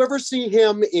 Did you ever see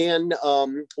him in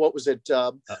what was it?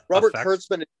 Robert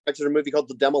Kurtzman directed a movie called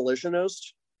The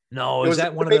Demolitionist. No, is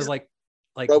that one of those like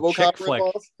RoboCop chick flick?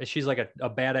 ripoff? She's like a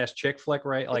badass chick flick,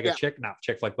 right? Like a chick, not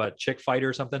chick flick, but chick fighter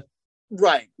or something.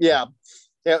 Right. Yeah.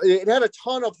 Yeah, it had a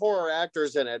ton of horror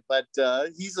actors in it, but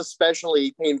he's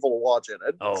especially painful to watch in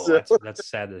it. Oh, that's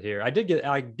sad to hear. I did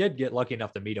get lucky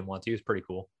enough to meet him once. He was pretty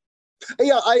cool.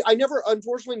 Yeah, I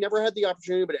unfortunately never had the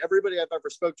opportunity, but everybody I've ever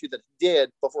spoke to that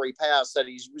did before he passed said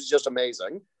he was just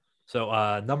amazing. So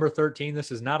number 13,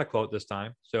 this is not a quote this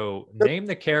time. So name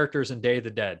the characters in Day of the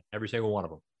Dead, every single one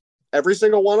of them. Every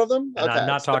single one of them? And I'm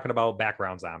not talking about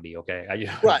background zombie, okay?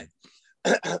 Right.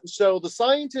 So the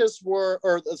scientists were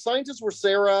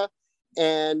Sarah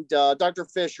and Dr.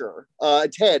 Fisher,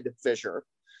 Ted Fisher,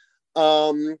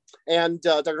 and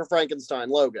Dr. Frankenstein,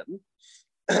 Logan.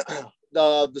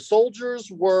 The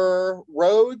soldiers were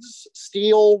Rhodes,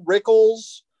 Steele,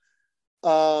 Rickles,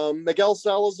 Miguel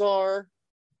Salazar.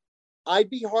 I'd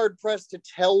be hard pressed to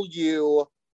tell you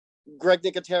Greg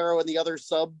Nicotero and the other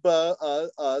sub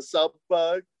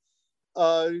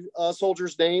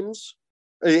soldiers' names?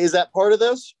 Is that part of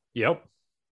this? Yep.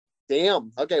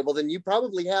 Damn. Okay, well then you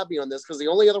probably have me on this, because the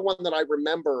only other one that I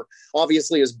remember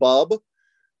obviously is Bub.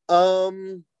 I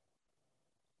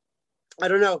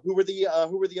don't know who were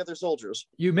the other soldiers.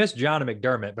 You missed John and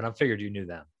McDermott, but I figured you knew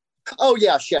them. Oh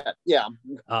yeah, shit, yeah.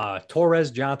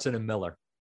 Torres, Johnson, and Miller.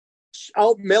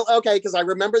 Oh, okay, because I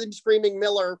remember them screaming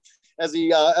Miller as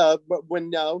he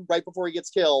when right before he gets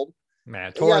killed.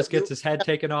 Man, Torres gets his head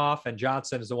taken off, and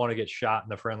Johnson is the one who gets shot in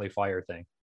the friendly fire thing.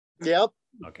 Yep.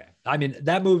 Okay. I mean,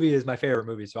 that movie is my favorite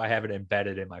movie, so I have it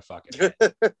embedded in my fucking head.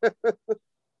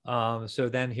 So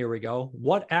then here we go.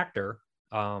 What actor,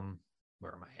 where am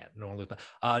I at?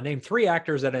 Name 3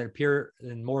 actors that appear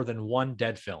in more than one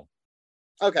Dead film.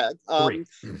 Okay. 3.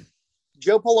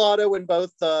 Joe Pilato in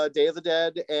both Day of the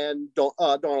Dead and Dawn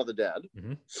of the Dead.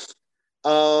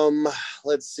 Mm-hmm.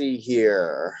 Let's see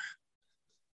here.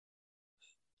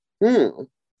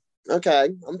 Okay,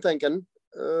 I'm thinking.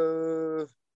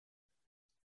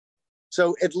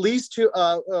 So at least 2.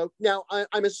 Now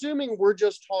I'm assuming we're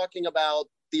just talking about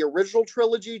the original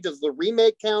trilogy. Does the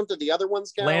remake count? Do the other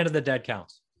ones count? Land of the Dead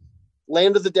counts.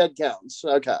 Land of the Dead counts.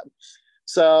 Okay.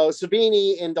 So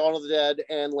Savini in Dawn of the Dead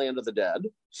and Land of the Dead.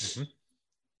 Mm-hmm.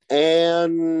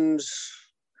 And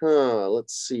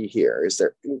let's see here. Is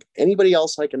there anybody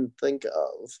else I can think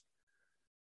of?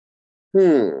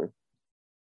 You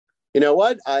know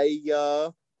what? I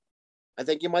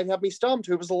think you might have me stumped.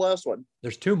 Who was the last one?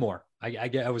 There's 2 more. I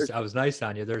was nice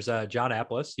on you. There's John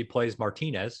Aplus. He plays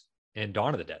Martinez in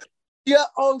Dawn of the Dead. Yeah.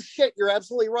 Oh shit, you're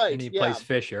absolutely right. And he plays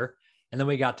Fisher. And then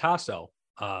we got Tasso.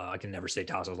 I can never say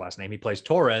Tasso's last name. He plays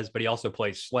Torres, but he also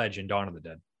plays Sledge in Dawn of the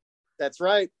Dead. That's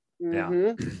right. Mm-hmm.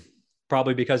 Yeah.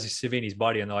 Probably because he's Savini's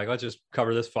buddy, and they're like, let's just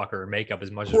cover this fucker in makeup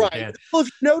as much as we can. Well, if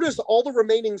you notice, all the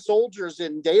remaining soldiers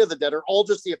in Day of the Dead are all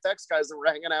just the effects guys that were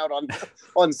hanging out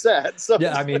on set. So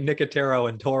yeah, I mean Nicotero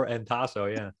and Tasso,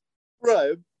 yeah.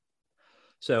 Right.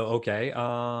 So okay,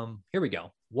 here we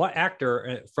go. What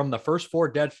actor from the first 4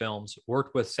 Dead films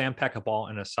worked with Sam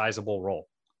Peckinpah in a sizable role?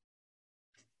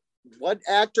 What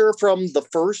actor from the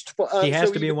first? He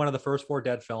has to be in one of the first 4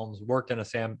 Dead films. Worked in a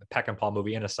Sam Peckinpah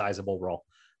movie in a sizable role.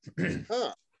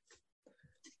 Huh.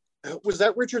 Was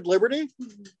that Richard Liberty?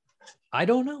 I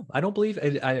don't know. I don't believe.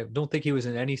 I don't think he was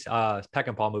in any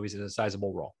Peckinpah movies in a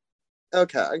sizable role.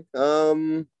 Okay.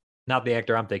 Not the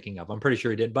actor I'm thinking of. I'm pretty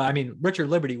sure he did. But I mean, Richard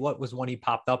Liberty, what was one he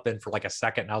popped up in for like a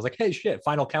second? And I was like, hey, shit,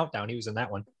 Final Countdown. He was in that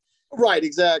one. Right,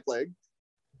 exactly.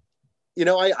 You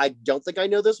know, I don't think I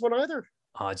know this one either.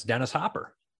 It's Dennis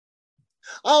Hopper.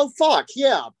 Oh, fuck.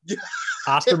 Yeah.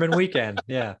 Osterman Weekend.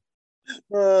 Yeah.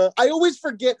 I always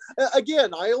forget.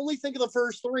 Again, I only think of the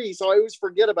first 3, so I always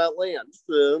forget about Land.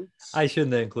 I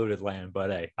shouldn't have included Land, but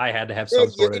hey, I had to have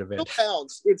some sort of advantage. It still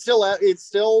counts. It's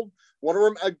still one of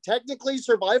them. Technically,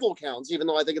 survival counts, even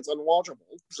though I think it's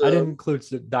unwatchable. So. I didn't include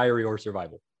Diary or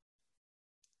Survival.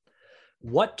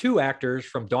 What 2 actors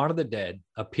from Dawn of the Dead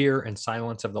appear in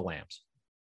Silence of the Lambs?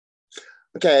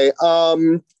 Okay.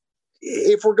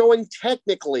 If we're going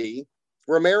technically,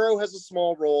 Romero has a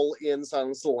small role in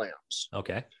Silence of the Lambs.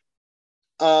 Okay.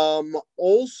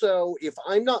 Also, if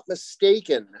I'm not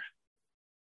mistaken,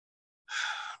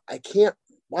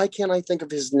 why can't I think of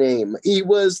his name? He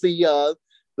was basically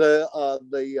the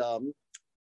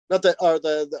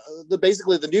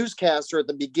newscaster at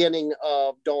the beginning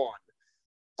of Dawn.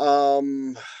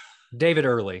 David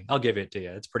Early. I'll give it to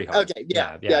you. It's pretty hard. Okay.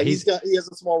 Yeah. He has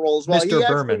a small role as well. Mr.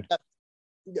 Berman.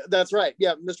 That's right.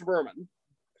 Yeah. Mr. Berman.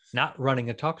 Not running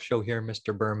a talk show here,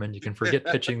 Mr. Berman. You can forget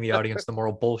pitching the audience the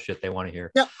moral bullshit they want to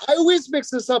hear. Yeah, I always mix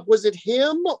this up. Was it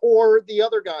him or the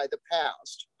other guy that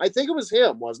passed? I think it was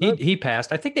him, wasn't it? He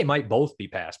passed. I think they might both be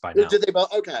passed by now. Did they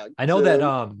both? Okay. I know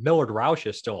that Millard Rausch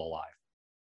is still alive.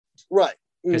 Right.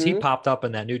 Because he popped up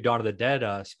in that new Dawn of the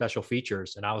Dead special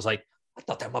features. And I was like, I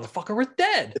thought that motherfucker was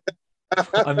dead.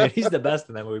 I mean, he's the best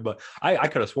in that movie, but I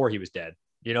could have swore he was dead.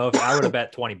 You know, if I would have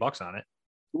bet $20 on it.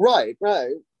 Right.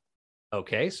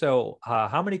 Okay, so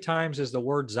how many times is the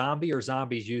word zombie or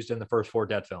zombies used in the first 4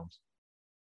 Dead films?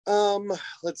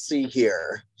 Let's see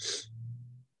here.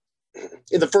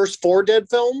 In the first 4 Dead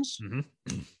films?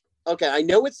 Mm-hmm. Okay, I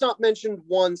know it's not mentioned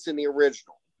once in the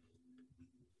original.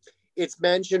 It's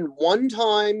mentioned one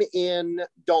time in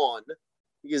Dawn,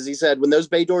 because he said, when those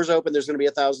bay doors open, there's going to be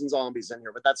 1,000 zombies in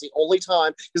here. But that's the only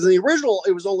time, because in the original,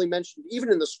 it was only mentioned,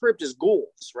 even in the script, as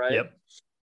ghouls, right? Yep.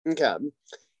 Okay.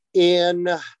 In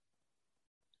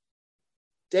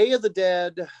Day of the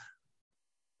Dead,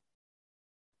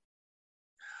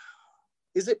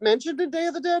 is it mentioned in Day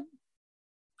of the Dead?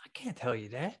 I can't tell you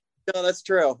that. No, that's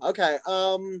true. Okay.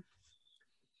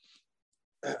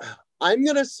 I'm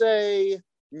gonna say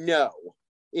no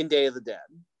in Day of the Dead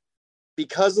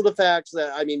because of the fact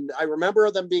that I remember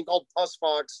them being called Puss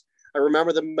Fox. I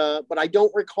remember them, but I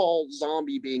don't recall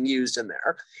zombie being used in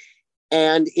there.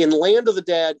 And in Land of the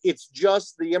Dead, it's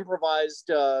just the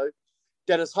improvised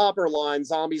Dennis Hopper line,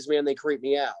 "Zombies, man, they creep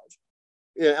me out."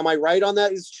 Yeah, am I right on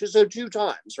that? It's just so 2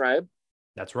 times, right?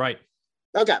 That's right.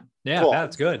 Okay. Yeah, cool.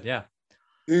 that's good. Yeah.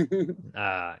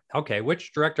 Okay,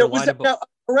 which director lied about? Now,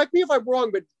 correct me if I'm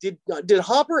wrong, but did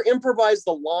Hopper improvise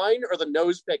the line or the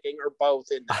nose picking or both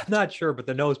in that? I'm not sure, but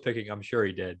the nose picking, I'm sure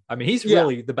he did. I mean, he's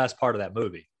really the best part of that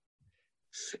movie.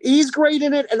 He's great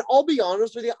in it, and I'll be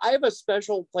honest with you, I have a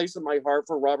special place in my heart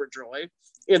for Robert Joy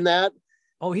in that.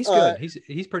 Oh, he's good.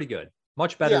 He's pretty good.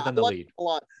 Much better than the lead. A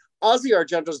lot. Ozzy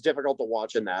Argento's difficult to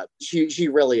watch in that. She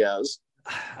really is.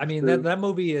 I mean, that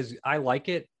movie is, I like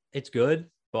it. It's good,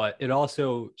 but it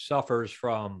also suffers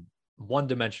from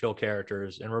one-dimensional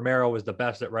characters, and Romero was the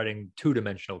best at writing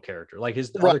two-dimensional characters. Like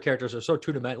his other characters are so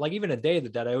two-dimensional. Like even in Day of the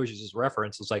Dead, I always use this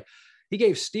reference. It's like he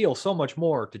gave Steele so much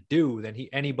more to do than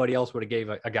anybody else would have gave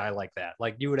a guy like that.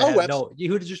 Like you would have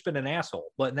you would have just been an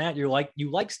asshole. But in that, you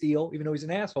like Steele, even though he's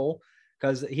an asshole,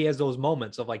 because he has those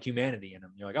moments of like humanity in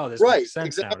him. You're like, oh, this makes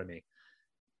sense now to me.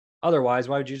 Otherwise,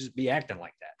 why would you just be acting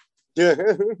like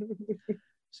that?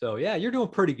 So yeah, you're doing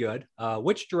pretty good.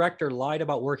 Which director lied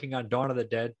about working on Dawn of the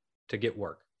Dead to get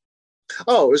work?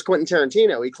 Oh, it was Quentin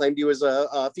Tarantino. He claimed he was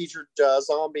a featured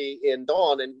zombie in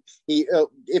Dawn, and he,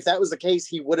 if that was the case,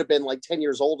 he would have been like 10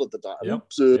 years old at the time.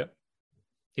 Yep.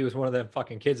 He was one of them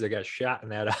fucking kids that got shot in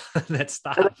that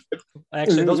stop.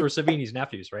 Actually, those were Savini's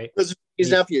nephews, right? Those are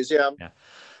his nephews, yeah.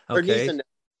 Okay.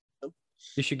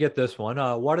 You should get this one.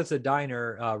 What is the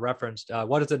diner referenced?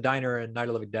 What is the diner in Night of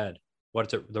the Living Dead?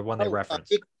 What's it? The one they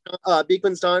referenced?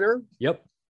 Beekman's Diner. Yep.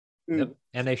 And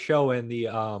they show in the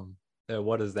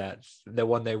what is that? The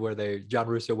one where John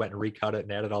Russo went and recut it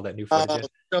and added all that new footage.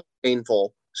 So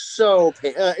painful. So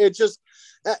it just,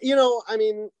 I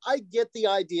mean, I get the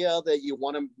idea that you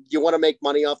want to make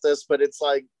money off this, but it's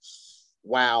like,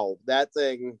 wow, that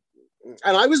thing.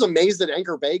 And I was amazed that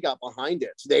Anchor Bay got behind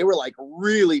it. They were like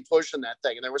really pushing that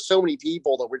thing, and there were so many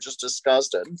people that were just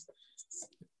disgusted.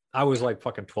 I was like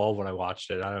fucking 12 when I watched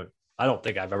it. I don't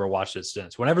think I've ever watched it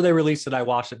since. Whenever they released it, I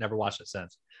watched it. Never watched it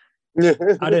since.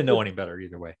 I didn't know any better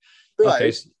either way. Right.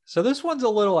 Okay, so this one's a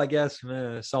little, I guess,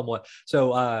 somewhat.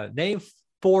 So name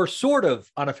 4 sort of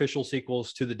unofficial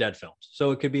sequels to the Dead films.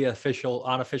 So it could be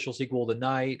unofficial sequel to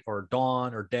Night or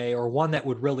Dawn or Day, or one that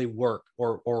would really work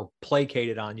or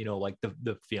placated on, like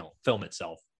the film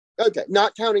itself. Okay,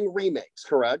 not counting remakes,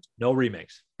 correct? No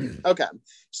remakes. Okay,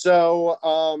 so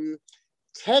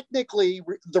technically,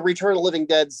 the Return of the Living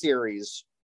Dead series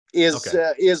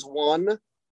is one.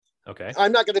 Okay.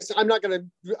 I'm not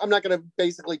gonna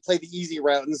basically play the easy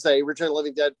route and say Return of the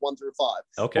Living Dead 1 through 5.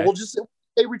 Okay. But we'll just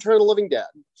say Return of the Living Dead.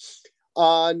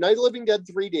 Night of the Living Dead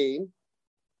 3D.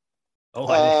 Oh,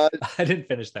 I didn't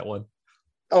finish that one.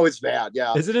 Oh, it's bad.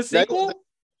 Yeah. Is it a sequel?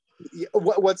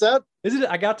 What's that? Is it?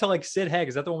 I got to like Sid Haig.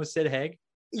 Is that the one with Sid Haig?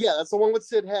 Yeah, that's the one with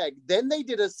Sid Haig. Then they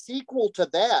did a sequel to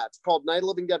that called Night of the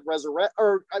Living Dead Resurrection,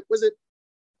 or was it?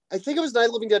 I think it was Night of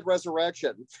the Living Dead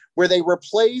Resurrection, where they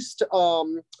replaced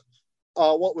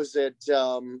what was it?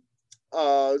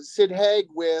 Sid Haig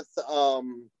with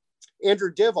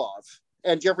Andrew Divoff,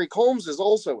 and Jeffrey Combs is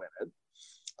also in it,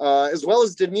 as well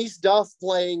as Denise Duff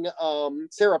playing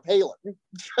Sarah Palin.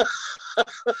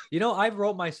 I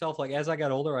wrote myself, like, as I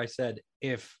got older, I said,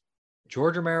 if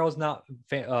George Romero's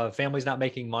family's not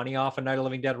making money off a Night of the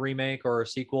Living Dead remake or a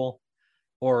sequel,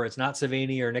 or it's not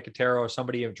Savini or Nicotero or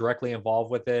somebody directly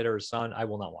involved with it, or his son, I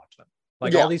will not watch them.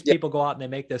 Like all these people go out and they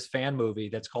make this fan movie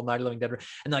that's called Night of the Living Dead,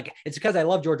 and like it's because I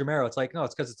love George Romero. It's like, no,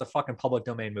 it's because it's a fucking public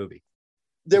domain movie.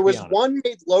 There was one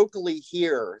made locally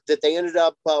here that they ended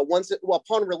up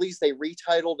upon release they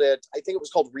retitled it. I think it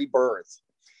was called Rebirth,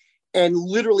 and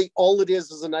literally all it is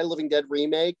a Night of the Living Dead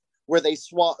remake where they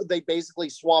basically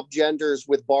swap genders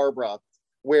with Barbara,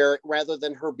 where rather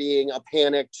than her being a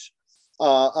panicked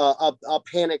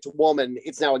woman,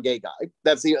 it's now a gay guy.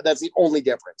 That's the only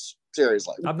difference.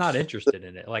 Seriously, I'm not interested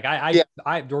in it. Like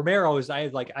Romero's, I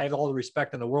have all the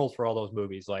respect in the world for all those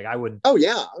movies. Like I wouldn't. Oh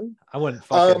yeah, I wouldn't.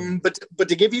 Fucking... But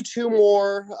to give you 2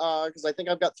 more, because I think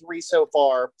I've got 3 so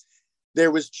far.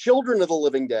 There was Children of the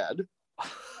Living Dead.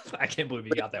 I can't believe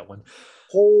you got that one.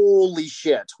 Holy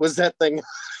shit, was that thing?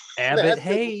 Abbott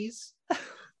Hayes.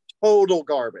 Total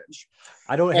garbage.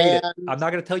 I don't hate it. I'm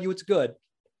not going to tell you it's good,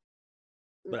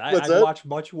 but I watched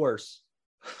much worse.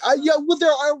 Yeah, well,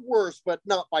 there are worse, but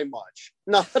not by much.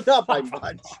 Not by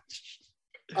much.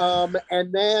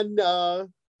 And then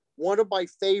one of my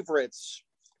favorites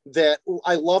that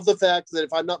I love the fact that,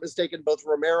 if I'm not mistaken, both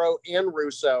Romero and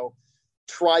Russo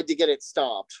tried to get it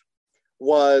stopped,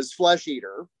 was Flesh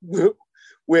Eater,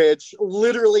 which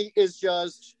literally is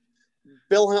just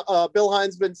Bill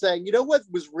Hines been saying, you know what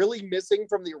was really missing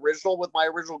from the original with my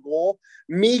original goal?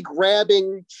 Me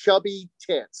grabbing chubby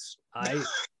tits.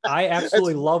 I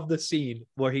absolutely love the scene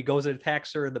where he goes and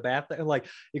attacks her in the bathroom, and like,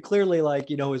 it clearly, like,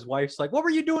 you know, his wife's like, what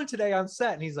were you doing today on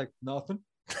set? And he's like, nothing.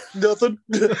 Nothing.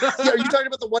 Yeah, are you talking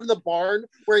about the one in the barn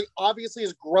where he obviously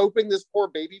is groping this poor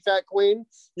baby fat queen?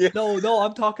 Yeah. No,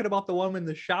 I'm talking about the one in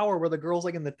the shower where the girl's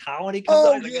like in the towel and he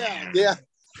comes out. Yeah.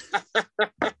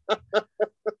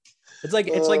 It's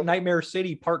like Nightmare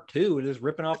City Part 2. It is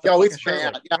ripping off the it's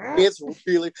shirt. bad. Yeah, it's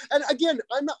really. And again,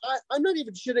 I'm not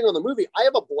even shitting on the movie. I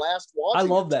have a blast watching.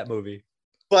 I love that movie.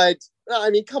 But I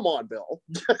mean, come on, Bill.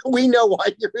 We know why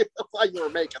you were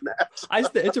making that.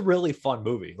 It's a really fun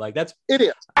movie. Like it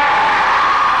is.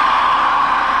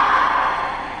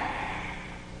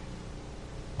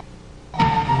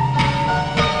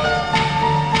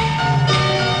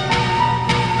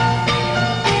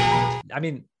 I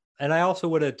mean, and I also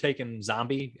would have taken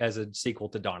Zombie as a sequel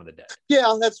to Dawn of the Dead.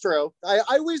 Yeah, that's true. I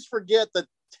always forget that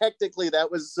technically that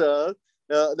was Dawn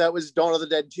of the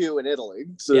Dead 2 in Italy.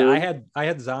 So. Yeah, I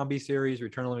had Zombie series,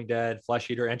 Return of the Living Dead, Flesh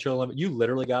Eater, and Chill Limit. You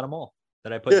literally got them all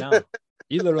that I put down.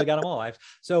 You literally got them all.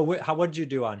 So what did you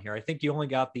do on here? I think you only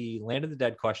got the Land of the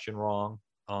Dead question wrong.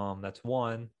 That's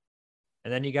 1.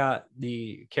 And then you got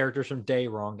the characters from Day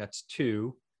wrong. That's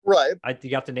 2. Right. You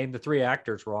got to name the 3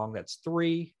 actors wrong. That's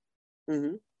 3.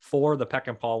 Mm-hmm. 4, the Peck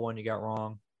and Paul one you got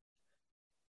wrong.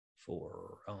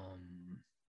 4.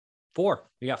 4.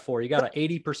 You got 4. You got an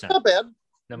 80%. Not bad.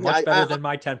 Now, much better than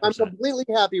my 10%. I'm completely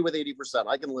happy with 80%.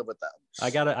 I can live with that. I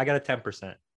got a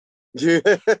 10%.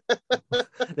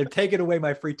 They're taking away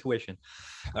my free tuition.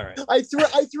 All right. I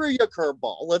threw you a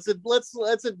curveball. Let's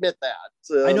admit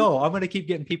that. I know. I'm gonna keep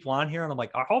getting people on here, and I'm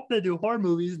like, I hope they do horror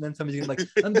movies, and then somebody's gonna be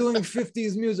like, I'm doing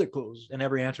 50s musicals, and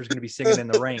every answer is gonna be Singing in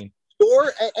the Rain.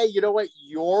 Hey, you know what?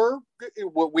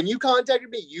 When you contacted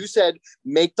me, you said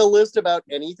make the list about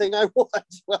anything I want.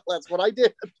 Well, that's what I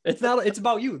did. It's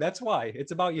about you. That's why.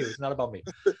 It's about you. It's not about me.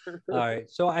 All right.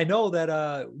 So I know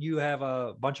that you have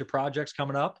a bunch of projects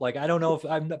coming up. Like, I don't know if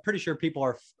I'm pretty sure people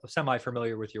are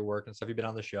semi-familiar with your work and stuff. You've been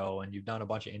on the show and you've done a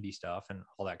bunch of indie stuff and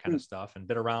all that kind of stuff, and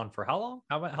been around for how long?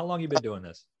 How long you been doing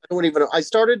this? I don't even know. I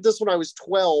started this when I was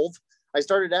 12. I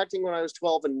started acting when I was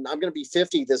 12, and I'm going to be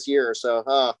 50 this year. So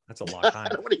that's a long time.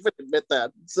 I don't even admit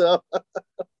that. So, all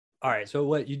right. So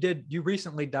what you did, you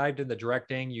recently dived into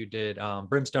directing. You did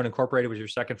Brimstone Incorporated was your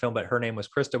second film, but Her Name Was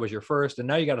Krista was your first, and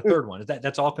now you got a third one. Is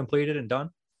that's all completed and done?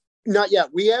 Not yet.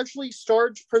 We actually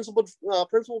started principal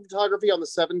photography on the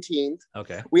 17th.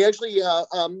 Okay. We actually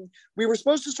we were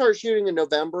supposed to start shooting in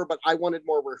November, but I wanted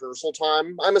more rehearsal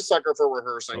time. I'm a sucker for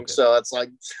rehearsing, okay. So it's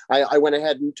like I went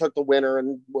ahead and took the winter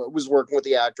and was working with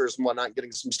the actors and whatnot,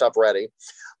 getting some stuff ready.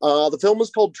 The film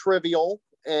was called Trivial,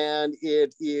 and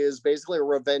it is basically a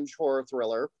revenge horror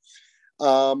thriller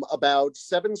about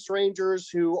 7 strangers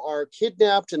who are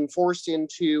kidnapped and forced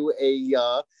into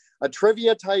a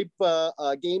trivia type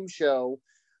game show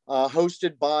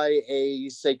hosted by a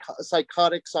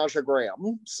psychotic Sasha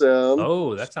Graham.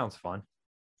 So, that sounds fun.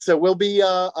 So we'll be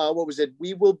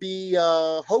we will be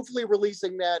hopefully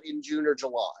releasing that in June or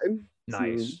July.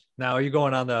 Nice. Now, are you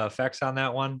going on the effects on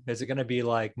that one? Is it going to be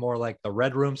like more like the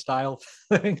Red Room style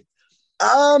thing?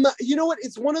 You know what?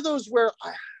 It's one of those where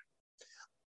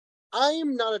I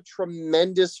am not a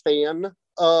tremendous fan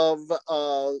of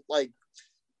like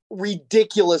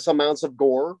ridiculous amounts of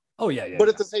gore. Oh yeah. But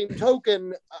at the same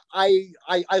token, I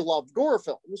love gore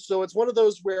films, so it's one of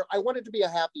those where I want it to be a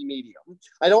happy medium.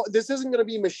 This isn't going to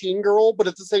be Machine Girl, but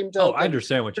at the same token, I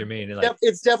understand what you mean.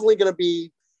 It's definitely going to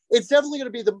be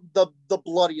the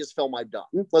bloodiest film I've done.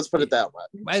 Let's put it that way.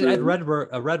 I had a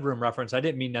Red Room reference. I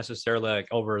didn't mean necessarily like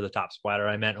over the top splatter.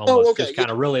 I meant almost just kind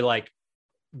of really like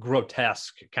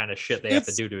grotesque kind of shit they have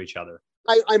to do to each other.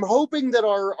 I'm hoping that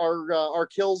our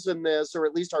kills in this, or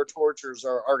at least our tortures,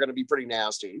 are going to be pretty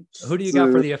nasty. Who do you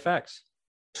got for the effects?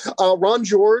 Ron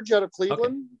George out of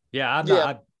Cleveland. Okay. Yeah,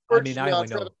 I only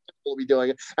know. Will be doing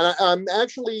it, and I'm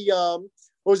actually what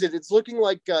was it? It's looking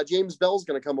like James Bell's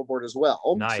going to come aboard as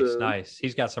well. Nice.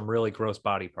 He's got some really gross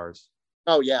body parts.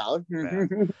 Oh yeah.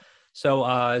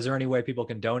 So, is there any way people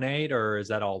can donate, or is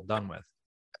that all done with?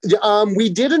 We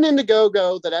did an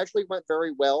Indiegogo that actually went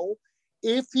very well.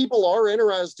 If people are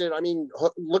interested, I mean,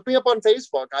 look me up on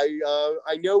Facebook.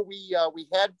 I know we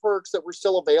had perks that were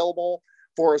still available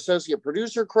for associate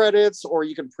producer credits, or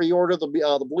you can pre-order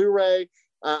the Blu-ray.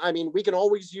 I mean, we can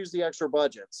always use the extra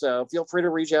budget, so feel free to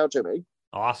reach out to me.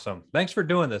 Awesome. Thanks for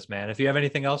doing this, man. If you have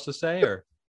anything else to say, or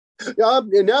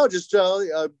no, just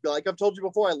like I've told you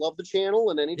before, I love the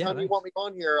channel, and anytime you want me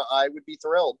on here, I would be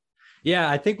thrilled.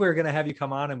 Yeah, I think we were gonna have you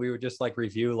come on and we would just like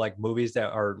review like movies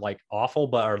that are like awful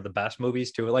but are the best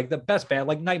movies too, like the best bad,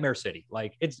 like Nightmare City,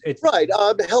 like it's right.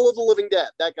 Hell of the Living Dead,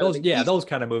 that kind of thing. Yeah, those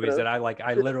kind of movies that I like.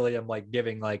 I literally am like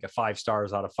giving like a 5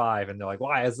 stars out of 5, and they're like,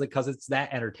 why? Is it because it's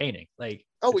that entertaining? Like,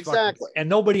 exactly. And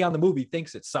nobody on the movie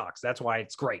thinks it sucks. That's why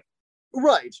it's great.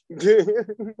 Right.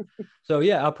 So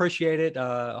yeah, I appreciate it.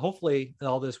 Hopefully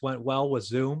all this went well with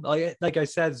Zoom. Like I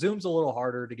said, Zoom's a little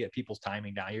harder to get people's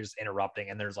timing down. You're just interrupting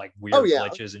and there's like weird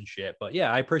glitches and shit. But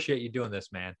yeah, I appreciate you doing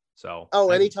this, man. So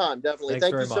anytime, definitely.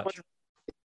 Thank you so much.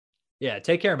 Yeah,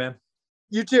 take care, man.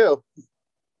 You too.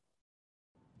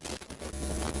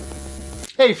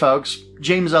 Hey folks,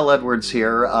 James L. Edwards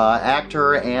here,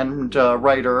 actor and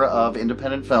writer of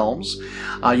independent films.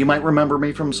 You might remember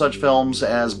me from such films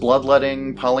as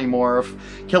Bloodletting, Polymorph,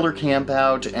 Killer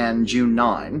Campout, and June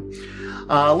 9.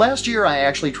 Last year I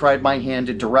actually tried my hand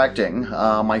at directing.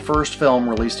 My first film,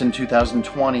 released in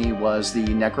 2020, was the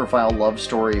necrophile love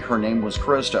story Her Name Was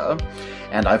Krista,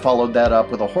 and I followed that up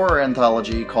with a horror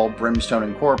anthology called Brimstone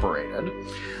Incorporated.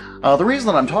 The reason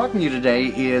that I'm talking to you today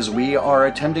is we are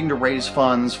attempting to raise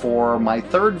funds for my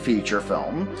third feature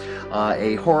film,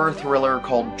 a horror thriller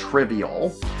called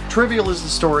Trivial. Trivial is the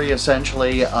story,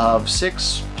 essentially, of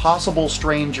 6 possible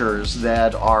strangers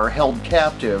that are held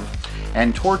captive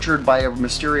and tortured by a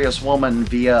mysterious woman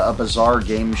via a bizarre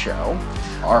game show.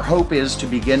 Our hope is to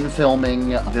begin filming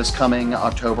this coming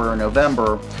October or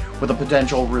November, with a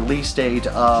potential release date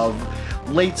of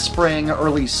late spring,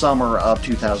 early summer of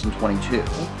 2022.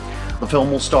 The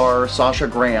film will star Sasha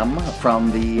Graham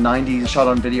from the 90s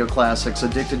shot-on-video classics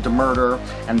Addicted to Murder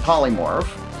and Polymorph,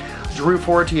 Drew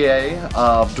Fortier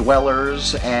of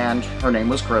Dwellers and Her Name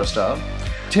Was Krista,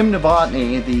 Tim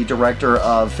Novotny, the director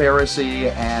of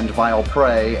Pharisee and Vile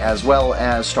Prey, as well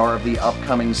as star of the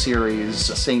upcoming series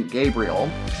Saint Gabriel,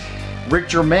 Rick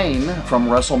Germain from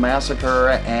Russell Massacre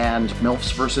and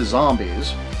MILFs vs.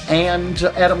 Zombies, and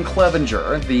Adam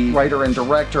Clevenger, the writer and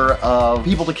director of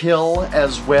People to Kill,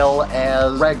 as well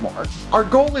as Ragmore. Our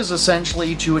goal is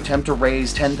essentially to attempt to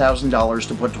raise $10,000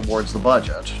 to put towards the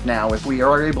budget. Now, if we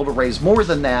are able to raise more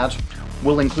than that,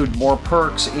 we'll include more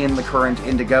perks in the current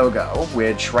Indiegogo,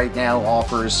 which right now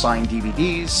offers signed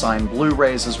DVDs, signed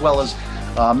Blu-rays, as well as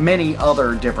many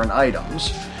other different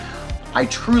items. I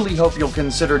truly hope you'll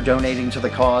consider donating to the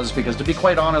cause, because to be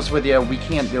quite honest with you, we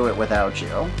can't do it without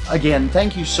you. Again,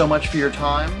 thank you so much for your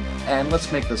time, and let's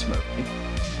make this movie.